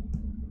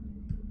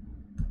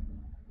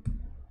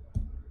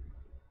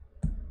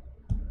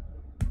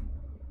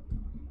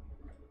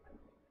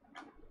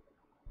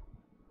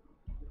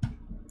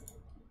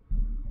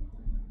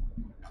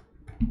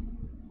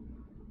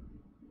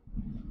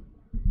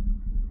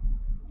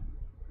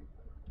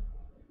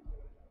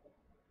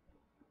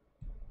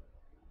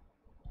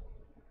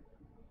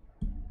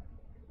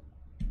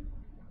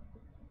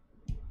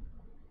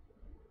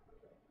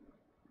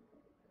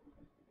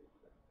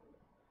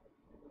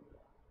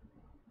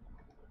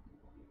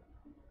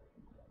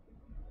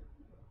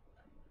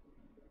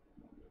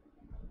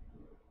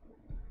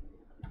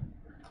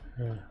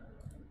 Yeah.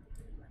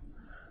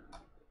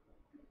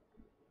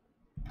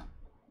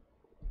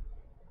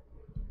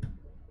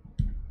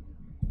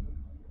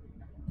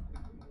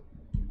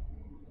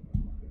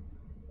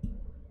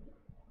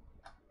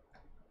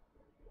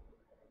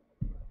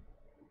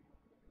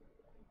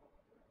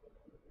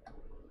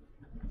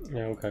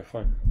 Yeah, okay,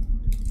 fine.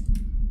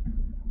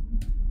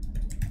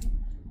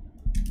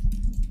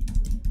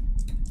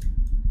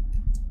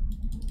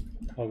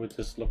 How would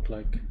this look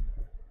like?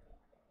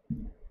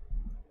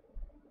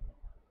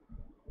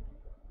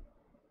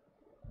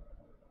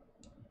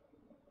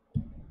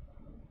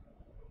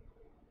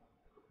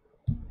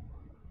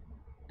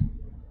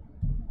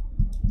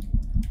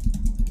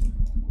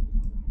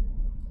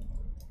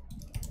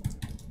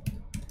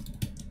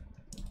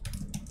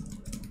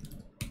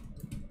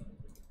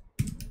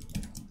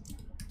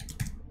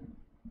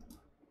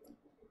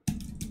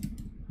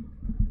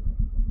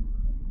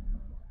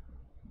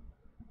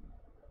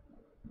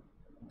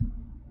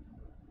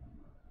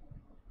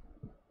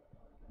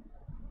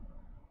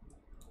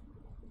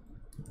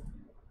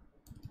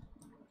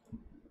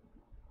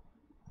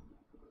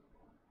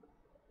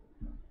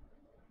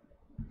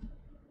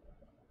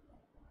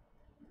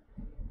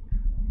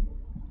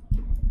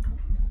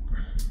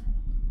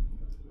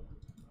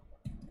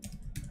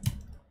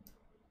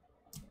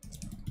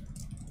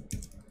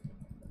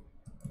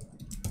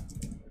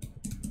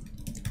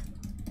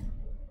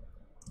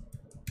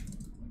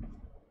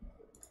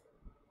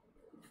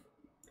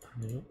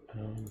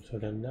 So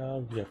then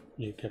now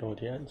you get all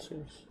the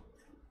answers.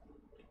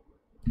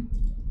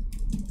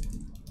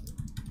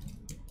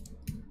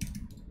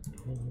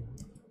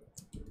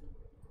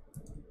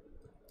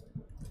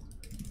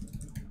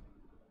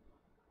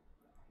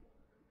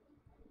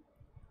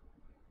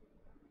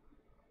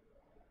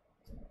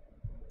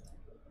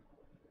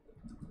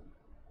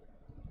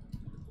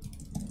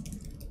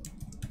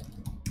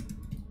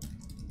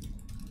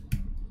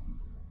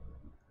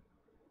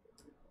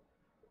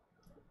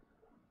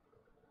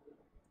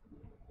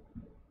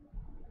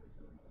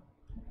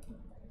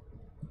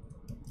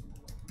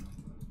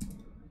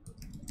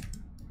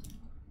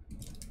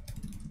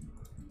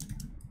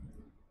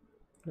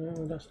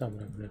 No, that's not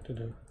what I'm going to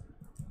do.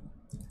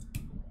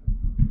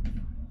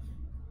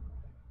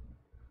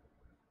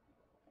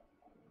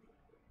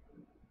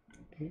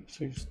 Okay,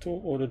 so you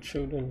store all the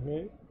children,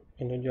 right?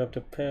 And then you have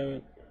the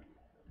parent.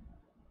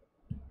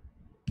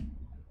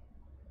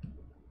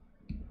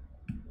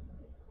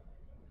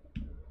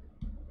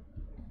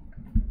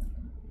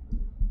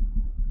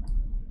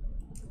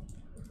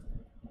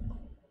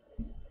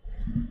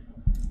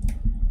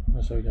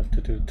 So you have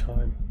to do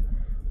time,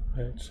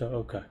 right? So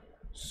okay,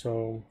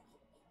 so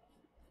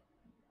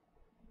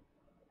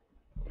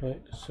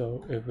right,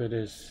 so if it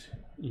is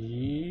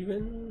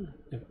even,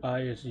 if I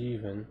is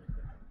even,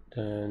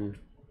 then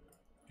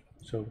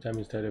so that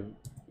means that if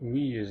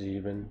we is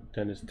even,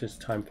 then it's this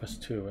time plus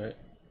 2, right?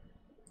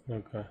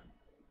 Okay.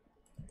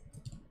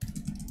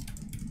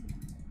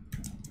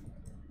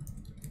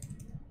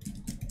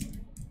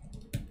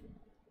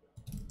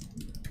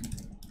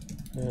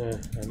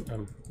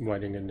 I'm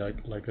writing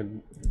it like a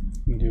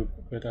new,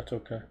 but that's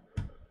okay.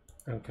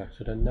 Okay,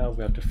 so then now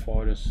we have to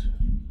for this.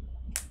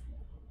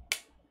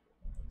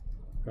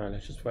 Alright,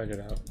 let's just write it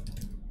out.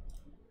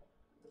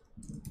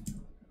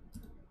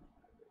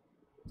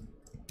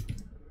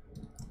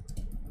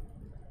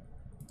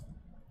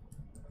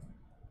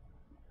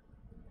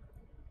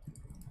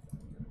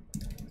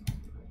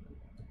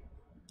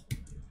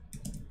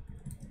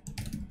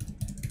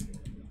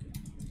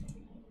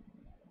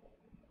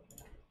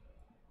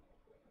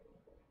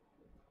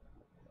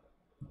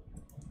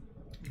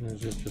 And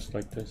it's just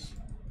like this.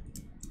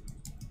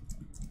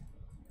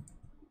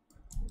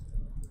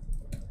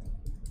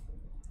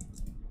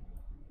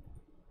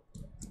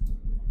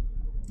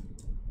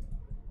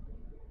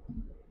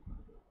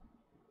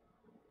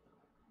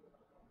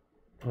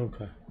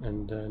 Okay,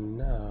 and then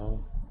now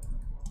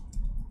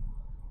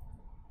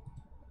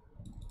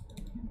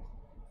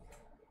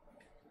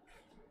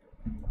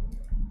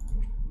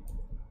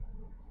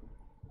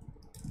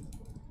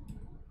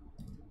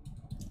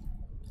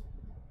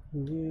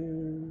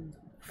near,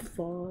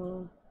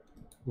 far,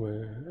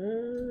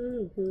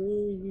 wherever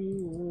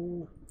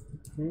you are.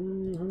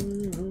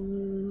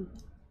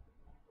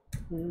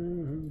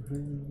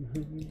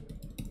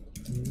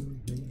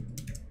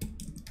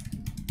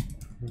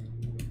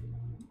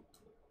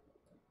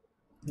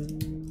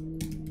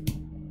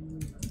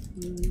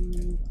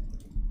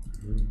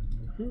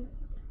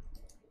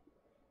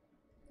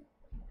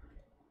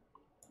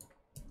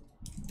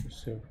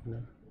 So now.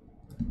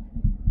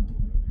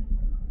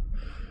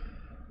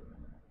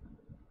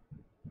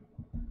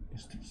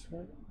 Is this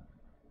right?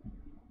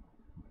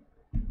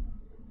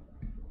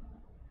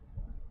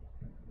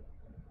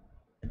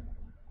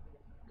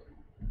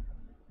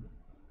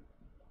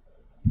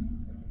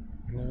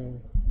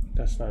 No,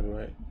 that's not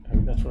right. I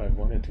mean, that's what I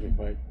wanted to be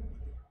right.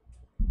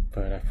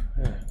 But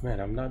man,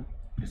 I'm not.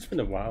 It's been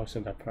a while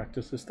since I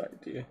practiced this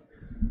idea.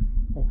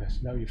 Okay, so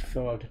now you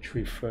fill out the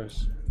tree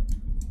first.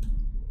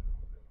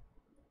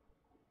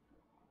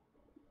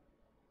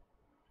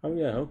 Oh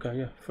yeah, okay,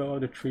 yeah, fill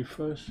out the tree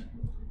first.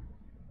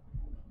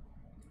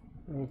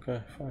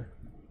 Okay, fine.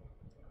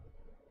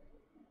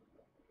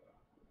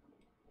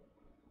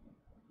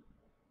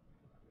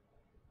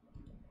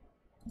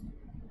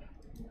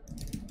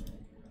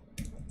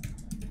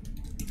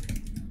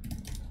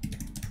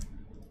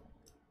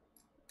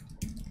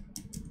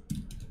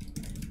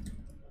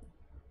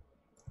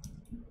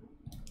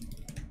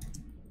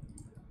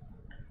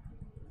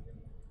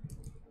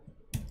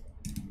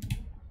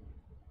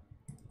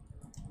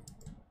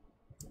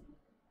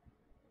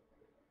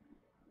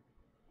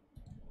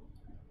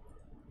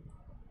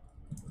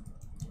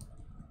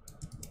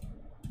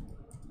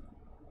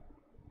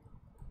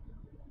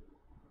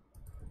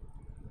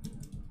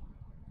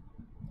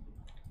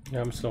 Yeah,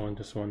 I'm still on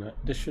this one.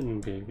 This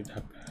shouldn't be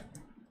that bad.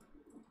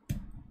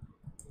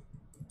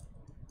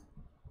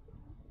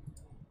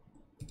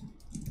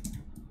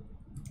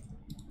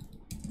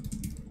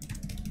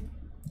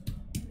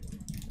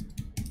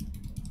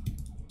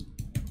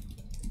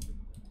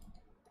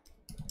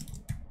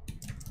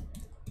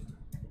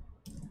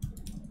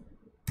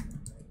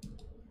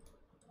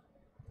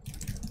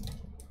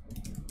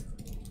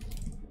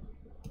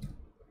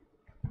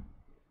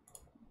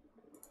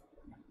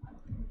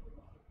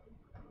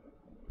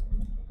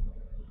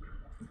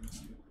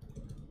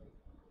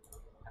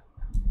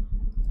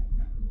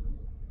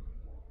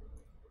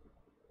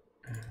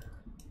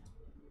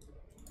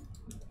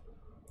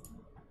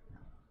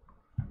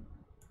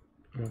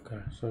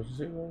 Okay, so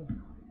 0.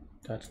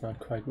 That's not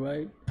quite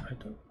right. I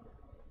don't.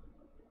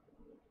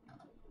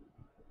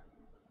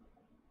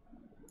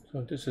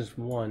 So this is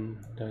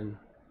 1, then.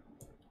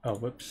 Oh,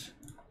 whoops.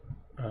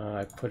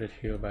 I put it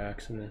here by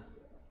accident.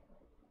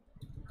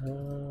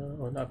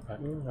 Well, not by. I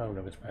don't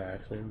know if it's by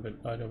accident, but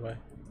either way.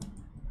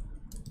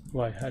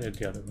 Well, I had it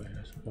the other way,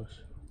 I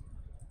suppose.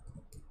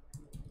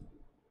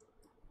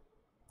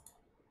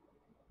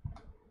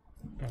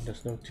 Oh,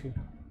 there's no 2.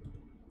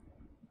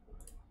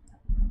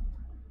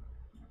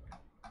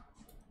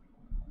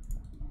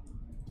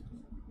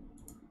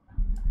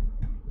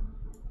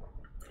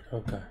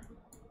 Okay.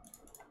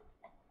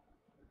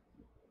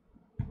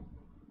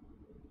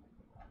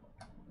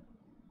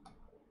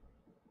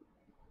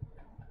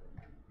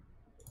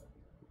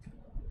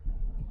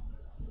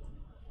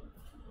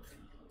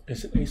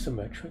 Is it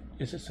asymmetric?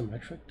 Is it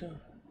symmetric though?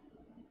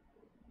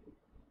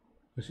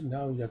 Because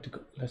now you have to go,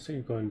 let's say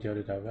you go in the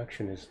other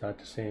direction, it's not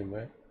the same,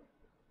 right?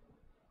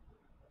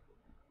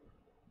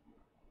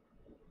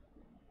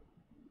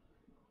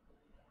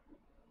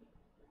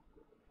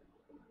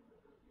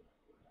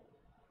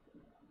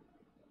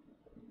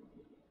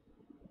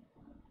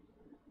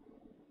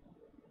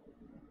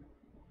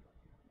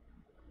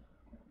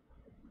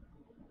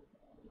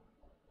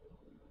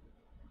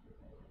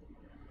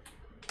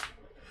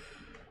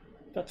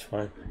 That's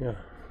fine, yeah.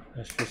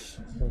 That's just,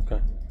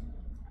 okay.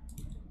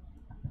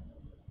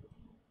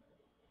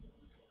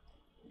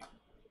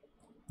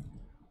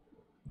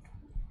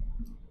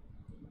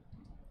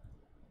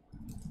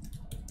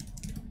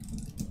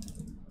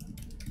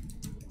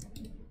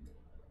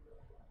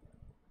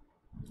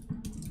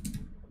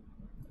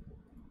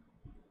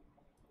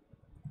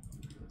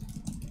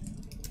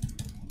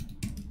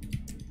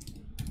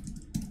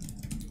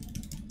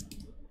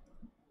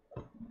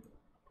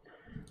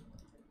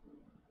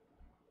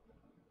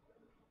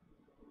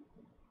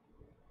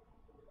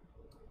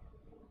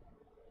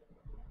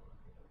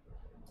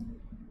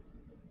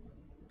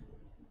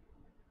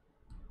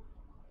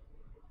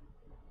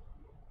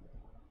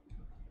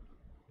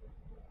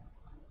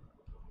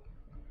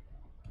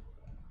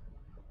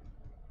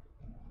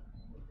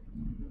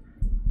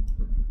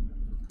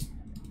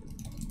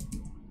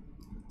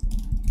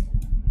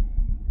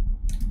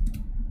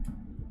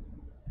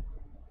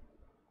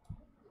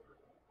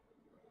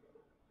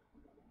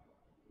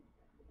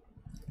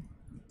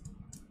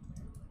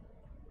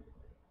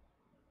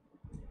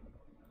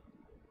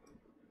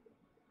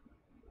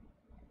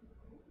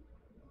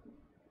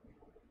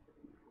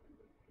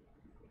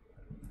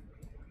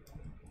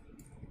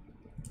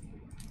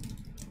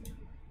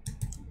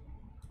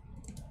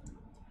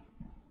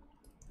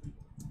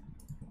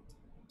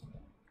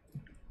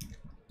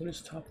 What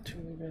is top 2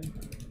 again?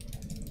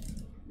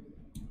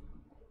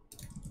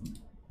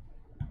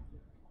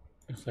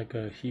 It's like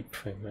a heap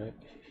thing, right?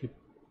 Heap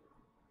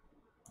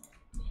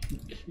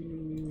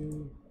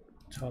Q,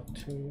 top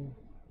 2,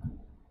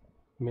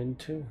 min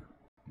 2.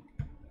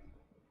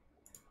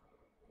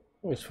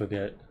 Always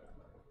forget.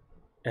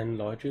 N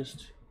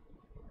largest.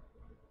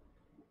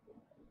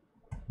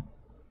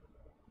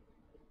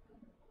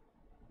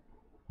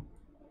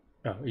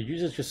 Oh, it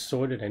uses just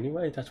sorted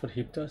anyway? That's what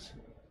heap does?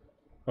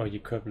 Oh,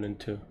 equivalent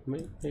to.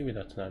 Maybe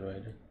that's not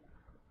right.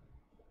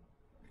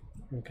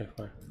 Okay,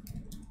 fine.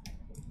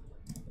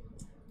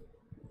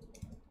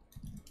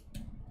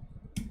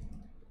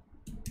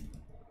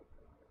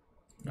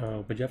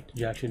 Oh, but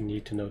you actually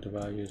need to know the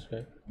values,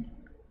 right?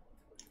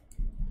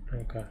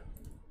 Okay.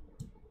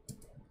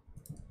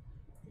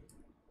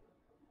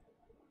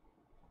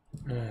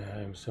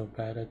 I'm so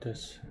bad at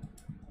this.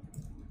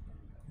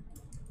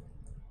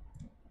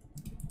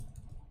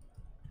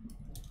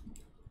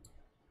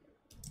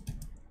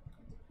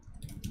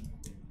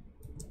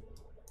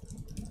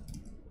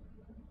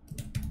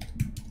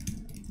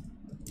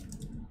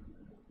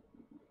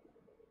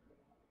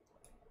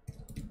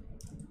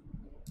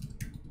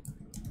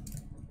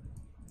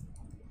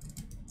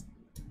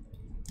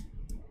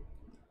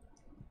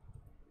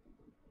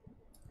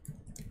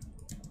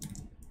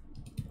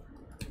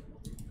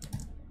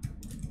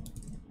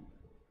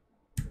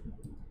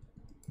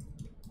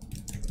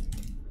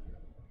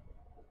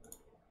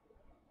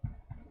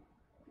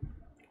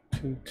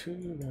 Two,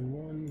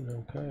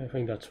 1, okay, I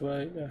think that's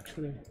right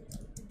actually.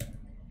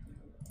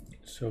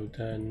 So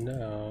then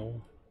now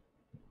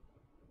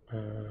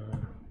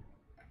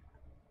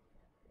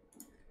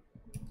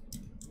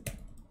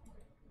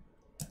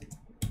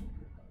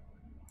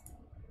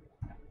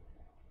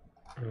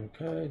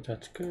okay,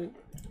 that's good.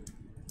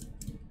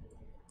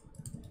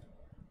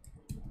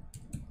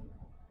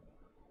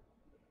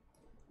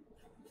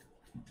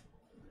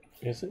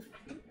 Is it?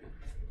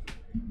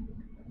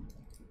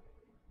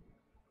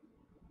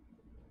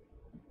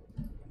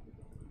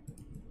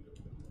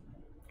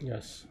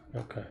 Yes,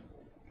 okay.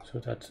 So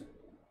that's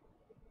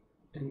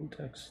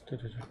index.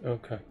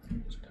 Okay.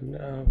 So then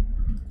now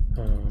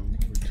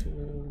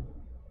to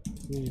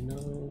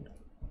renode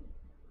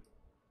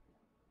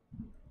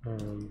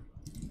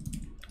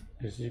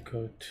is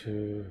equal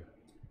to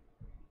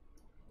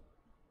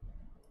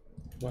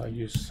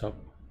value sub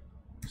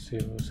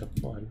 0 sub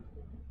 1.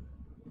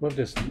 What if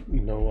there's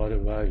no other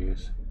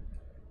values?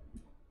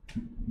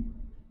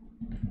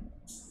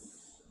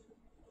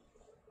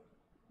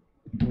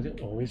 Would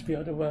it always be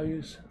other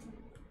values?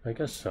 I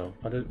guess so.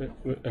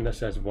 Unless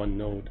there's one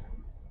node.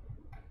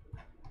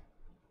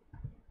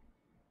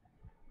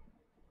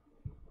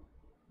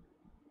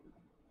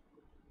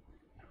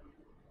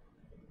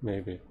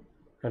 Maybe.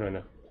 I don't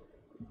know.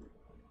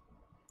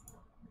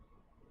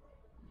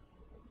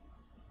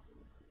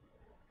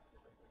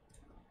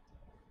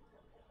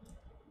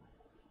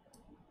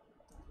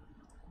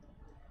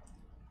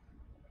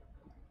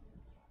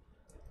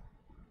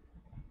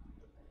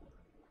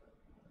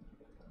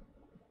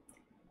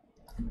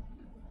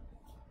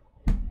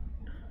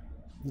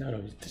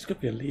 No, this could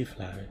be a leaf,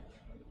 Larry.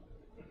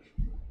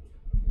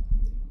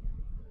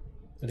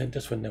 And then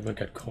this would never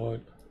get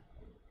caught.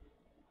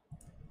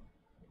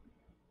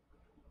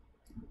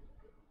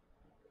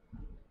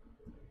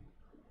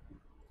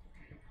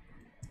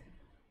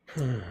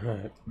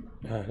 Alright,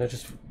 let's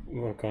just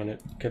work on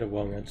it, get a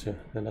wrong answer,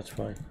 then that's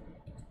fine.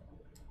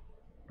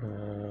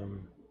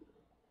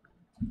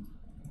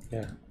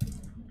 Yeah.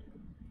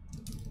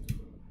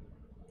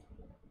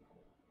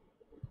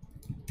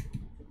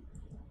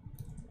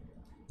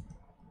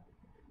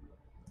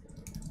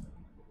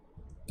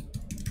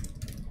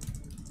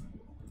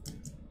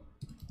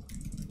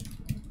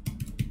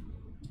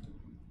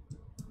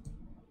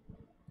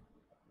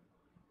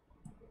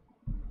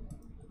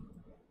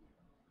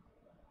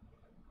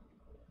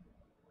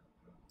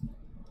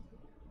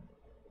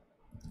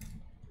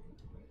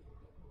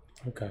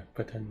 Okay,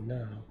 but then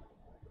now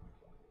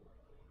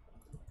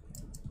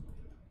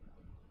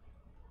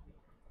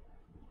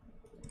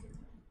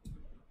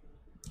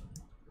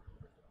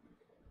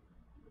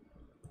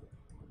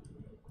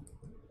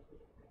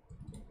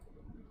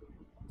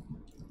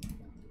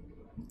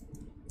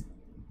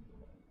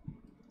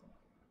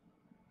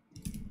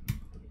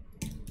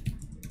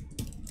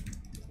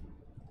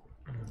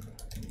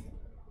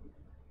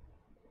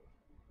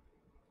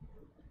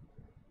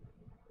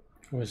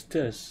was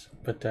this,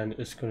 but then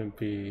it's gonna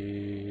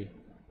be,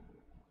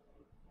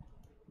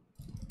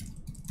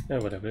 yeah,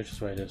 whatever, let's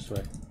just write it this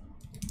way.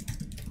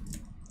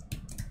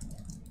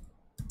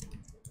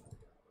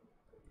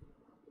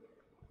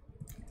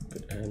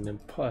 And then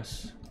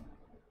plus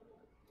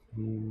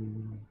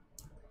 2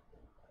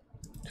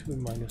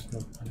 minus no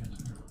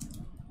minus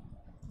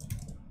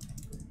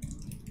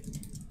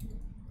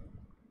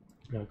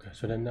no. Okay,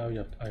 so then now you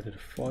have either the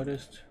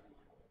farthest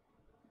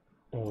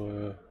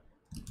or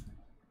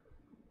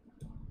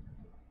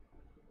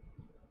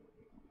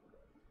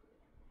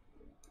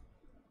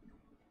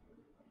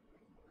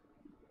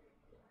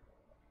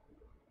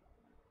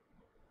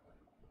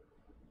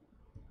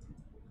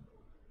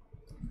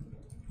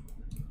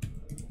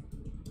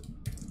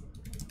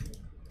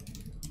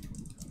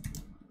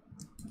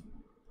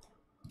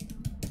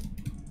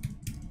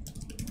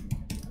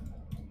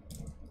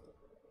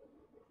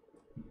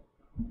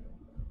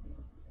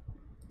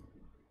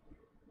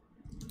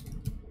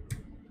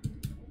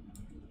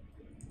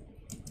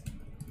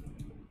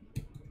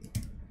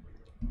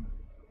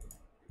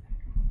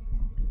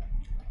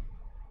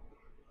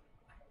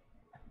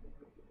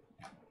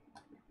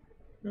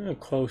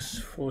Close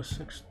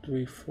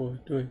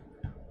 46343.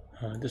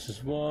 This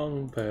is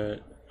wrong,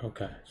 but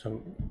okay.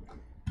 So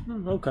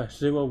okay,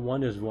 0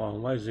 1 is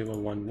wrong. Why is 0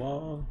 1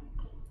 wrong?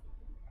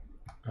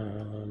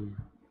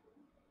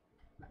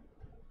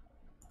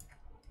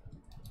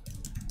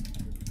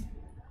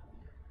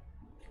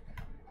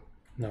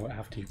 No,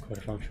 after you call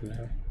the function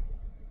there.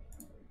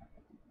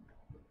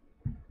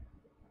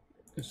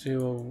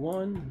 0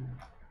 1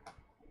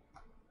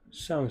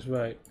 sounds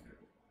right.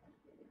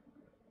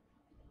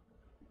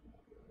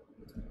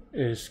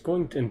 It's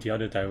going in the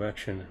other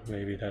direction,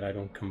 maybe, that I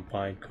don't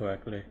combine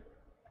correctly.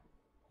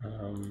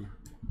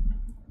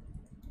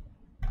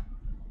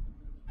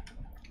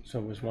 So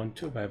it was 1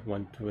 2, I have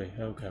 1 3.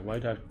 Okay, why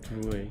do I have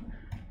 3?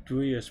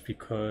 3 is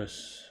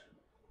because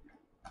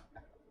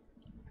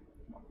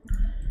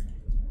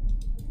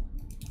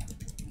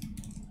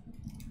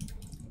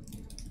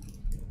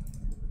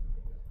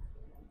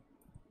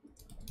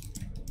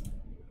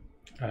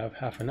I have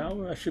half an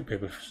hour. I should be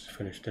able to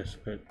finish this,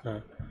 but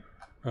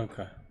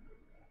okay.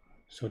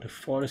 So the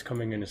 4 is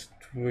coming in as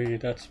 3,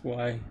 that's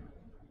why.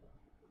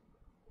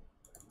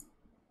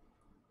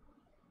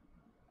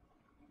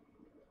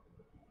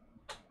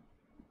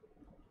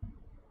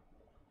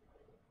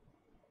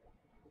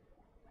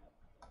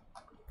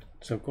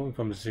 So going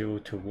from 0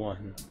 to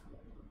 1.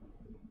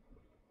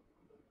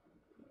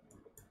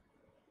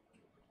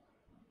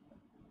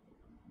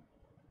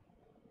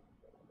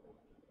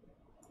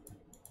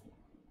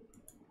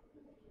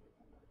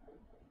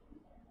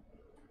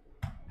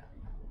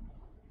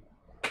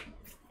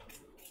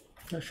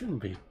 That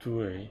shouldn't be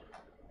 3.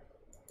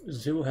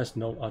 0 has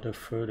no other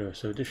further,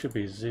 so this should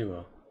be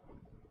 0.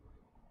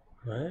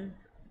 Right?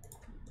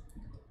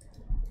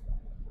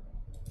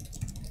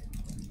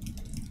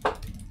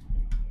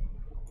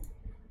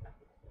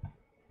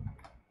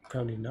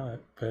 Probably not,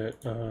 but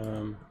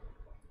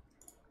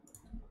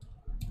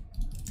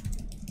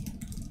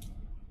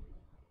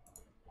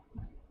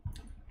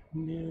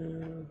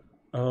yeah.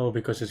 Oh,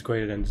 because it's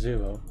greater than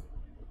 0.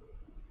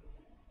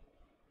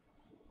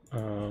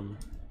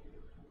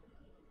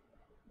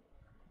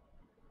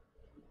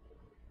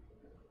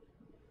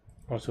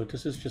 Also,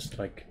 this is just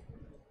like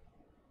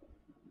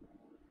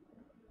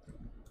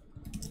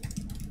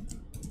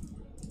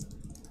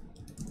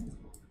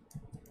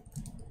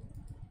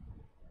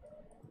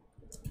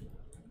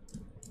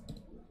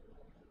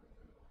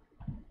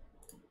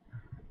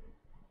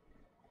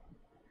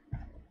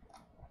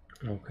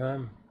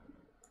okay.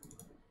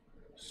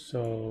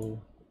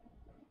 So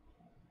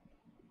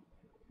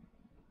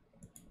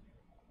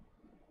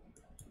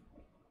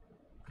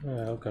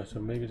yeah, okay, so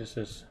maybe this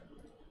is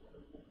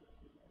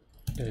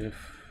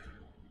if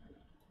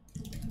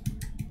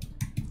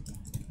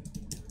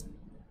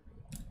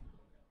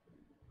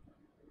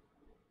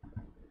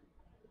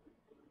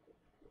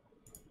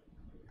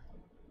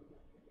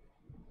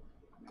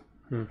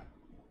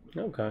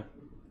okay.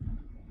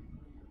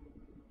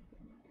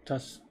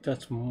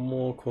 That's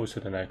more closer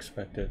than I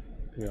expected,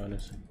 to be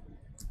honest.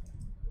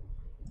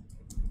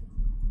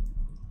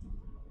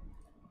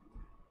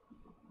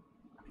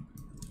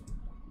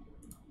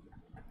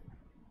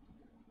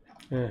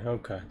 Yeah,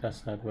 okay,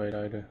 that's not right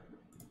either.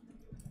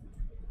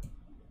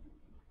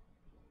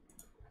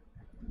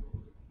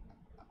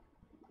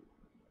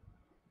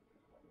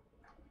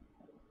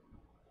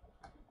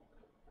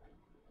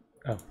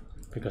 Oh,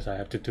 because I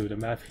have to do the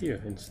math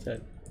here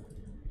instead.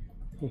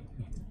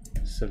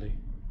 Silly.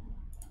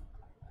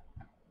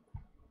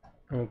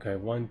 Okay,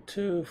 1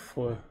 2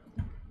 4.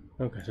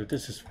 Okay, so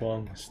this is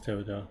wrong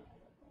still though,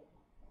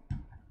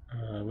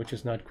 which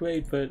is not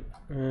great, but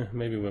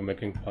maybe we're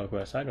making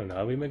progress. I don't know.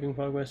 Are we making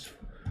progress?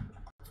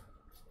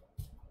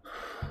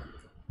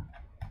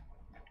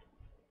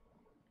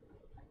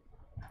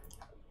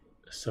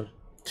 So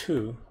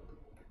 2.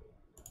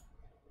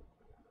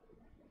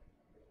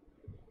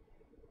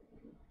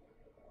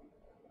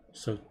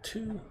 So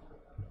 2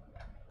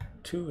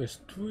 is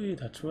 3.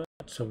 That's right.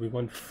 So we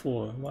want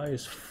 4. Why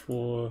is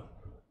 4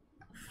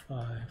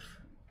 5?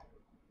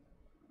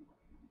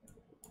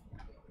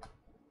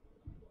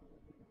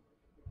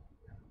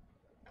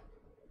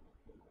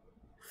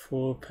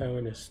 4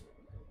 parent is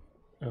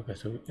okay.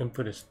 So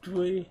input is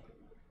 3.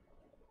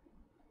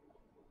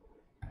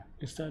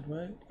 Is that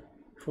right?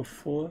 For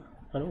 4?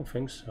 I don't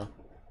think so.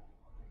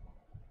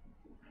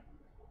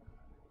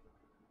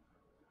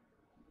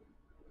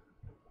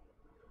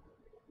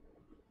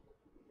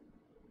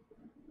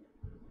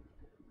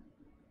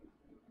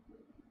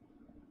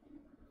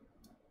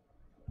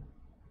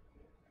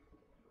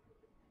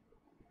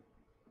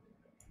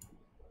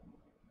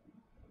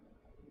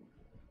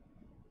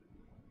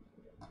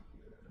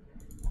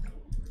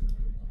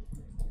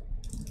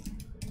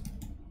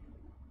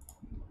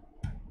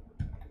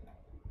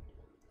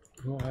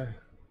 Why?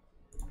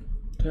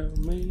 Tell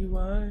me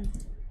why.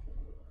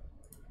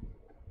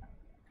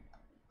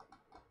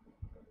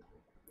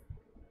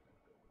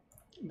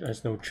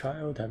 There's no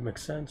child, that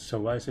makes sense. So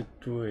why is it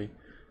 3?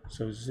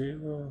 So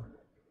 0.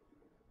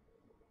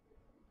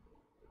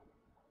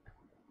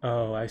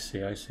 Oh, I see.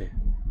 It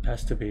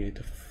has to be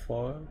the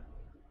 4.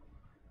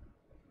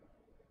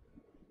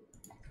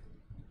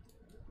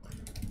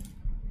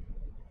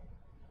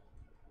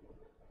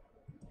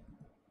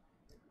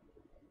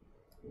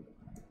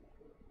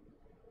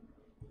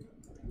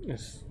 It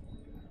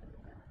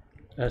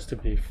has to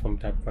be from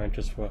that branch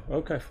as well.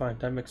 Okay, fine,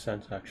 that makes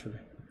sense actually.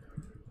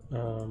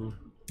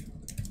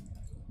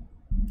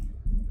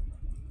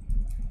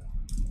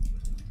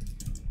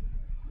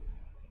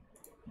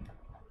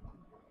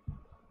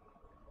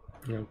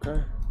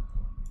 Okay.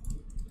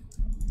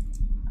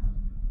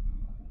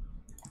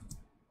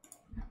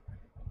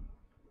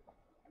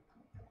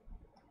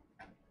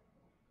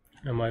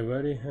 Am I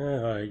ready?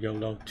 Alright,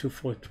 YOLO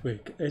 243.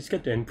 Let's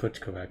get the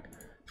inputs correct.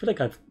 I feel like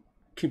I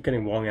keep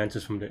getting wrong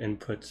answers from the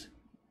inputs.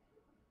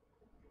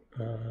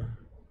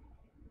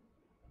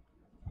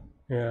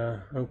 Yeah,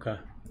 okay.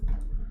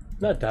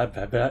 Not that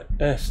bad,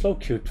 but slow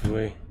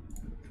Q3.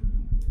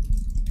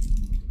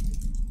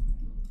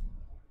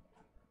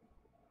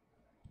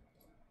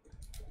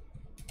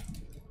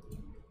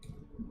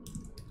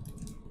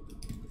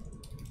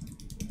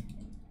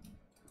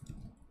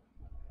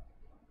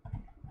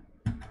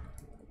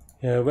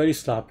 Yeah, very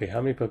sloppy. How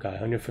many per guy?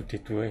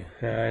 153.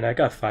 And I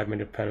got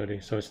 5-minute penalty,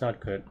 so it's not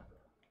good.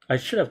 I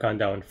should have gone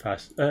down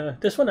fast.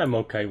 This one I'm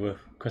okay with,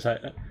 because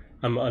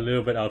I'm a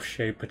little bit out of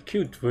shape. But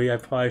Q3 I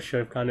probably should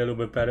have gone a little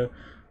bit better.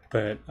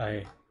 But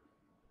I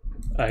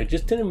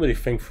just didn't really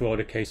think through all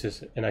the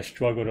cases, and I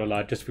struggled a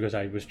lot just because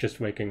I was just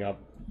waking up.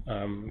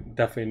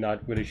 Definitely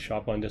not really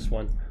sharp on this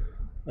one.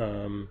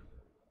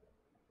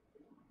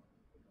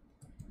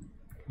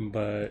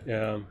 But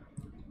yeah,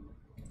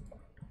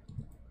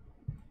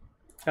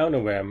 I don't know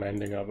where I'm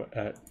ending up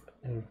at.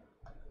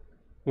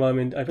 Well, I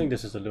mean, I think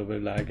this is a little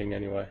bit lagging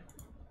anyway.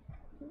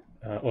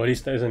 Or at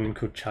least that doesn't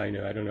include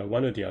China. I don't know,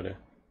 one or the other.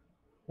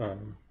 But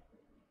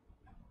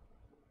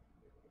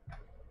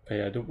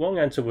yeah, the wrong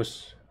answer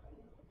was...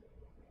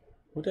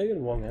 What did I get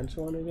the wrong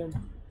answer on again?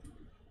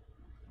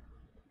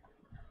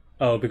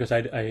 Oh, because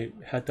I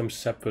had them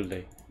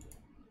separately.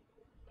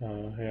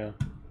 Yeah.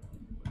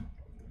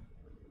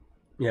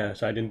 Yeah,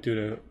 so I didn't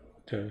do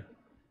the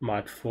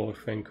mod 4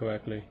 thing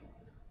correctly.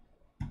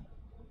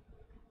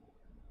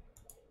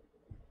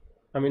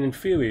 I mean, in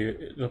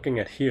theory, looking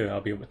at here,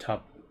 I'll be at the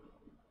top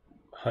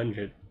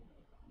 100.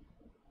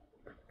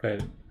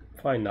 But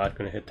probably not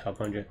going to hit top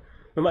 100.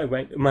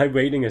 But my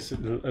rating is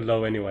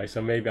low anyway,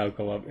 so maybe I'll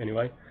go up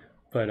anyway.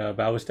 But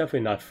I was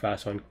definitely not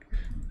fast on...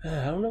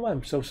 I don't know why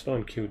I'm so slow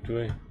on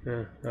Q3.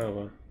 Oh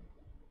well.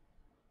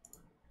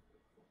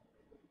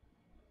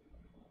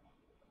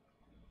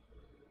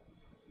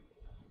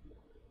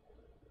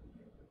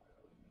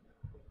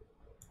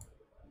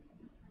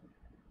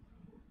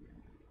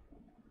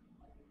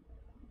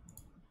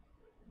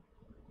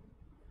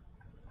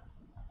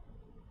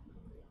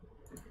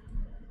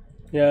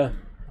 Yeah.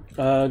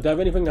 Do I have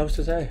anything else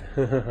to say?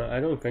 I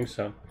don't think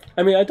so.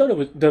 I mean, I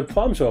thought the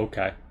problems were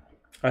okay.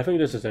 I think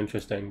this is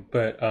interesting,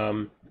 but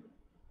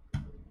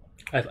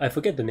I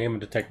forget the name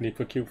of the technique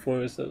for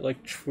Q4. Is it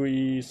like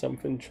tree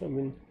something?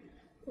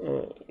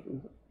 What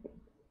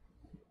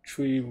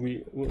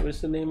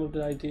was the name of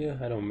the idea?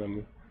 I don't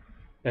remember.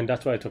 And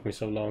that's why it took me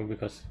so long,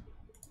 because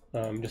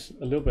just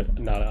a little bit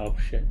not out of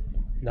shape,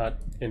 not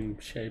in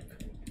shape.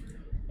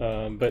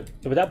 But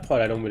that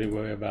part I don't really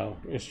worry about.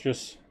 It's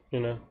just,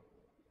 you know,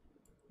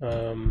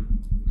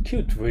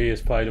 Q3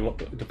 is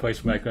probably the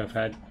place where I could have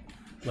had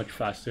much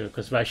faster,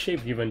 because if I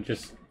shaved even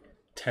just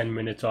 10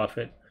 minutes off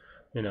it,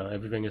 you know,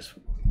 everything is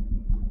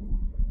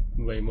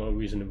way more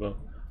reasonable.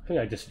 I think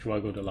I just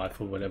struggled a lot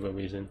for whatever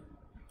reason.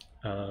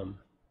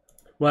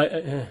 Well,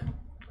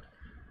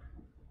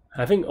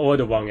 I think all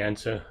the wrong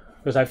answer,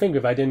 because I think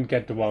if I didn't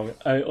get the wrong,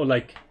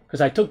 because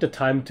I took the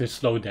time to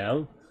slow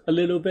down a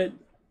little bit,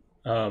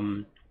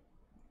 because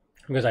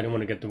I didn't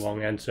want to get the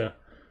wrong answer,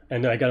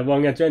 and then I got a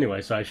wrong answer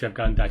anyway, so I should have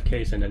gotten that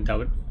case, and then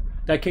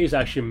that case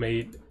actually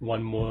made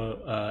one more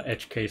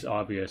edge case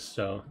obvious,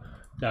 so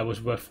that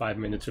was worth 5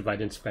 minutes if I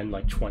didn't spend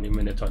like 20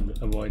 minutes on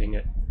avoiding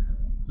it.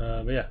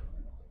 But yeah.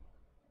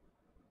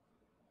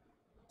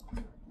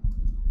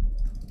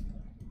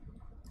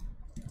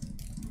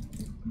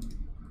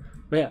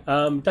 But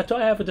yeah, that's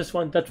all I have for this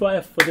one. That's all I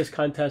have for this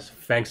contest.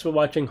 Thanks for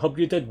watching. Hope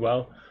you did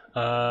well.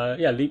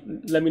 Yeah,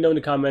 let me know in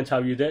the comments how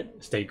you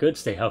did. Stay good,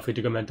 stay healthy,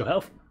 to good mental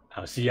health.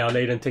 I'll see y'all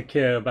later and take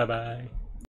care. Bye bye.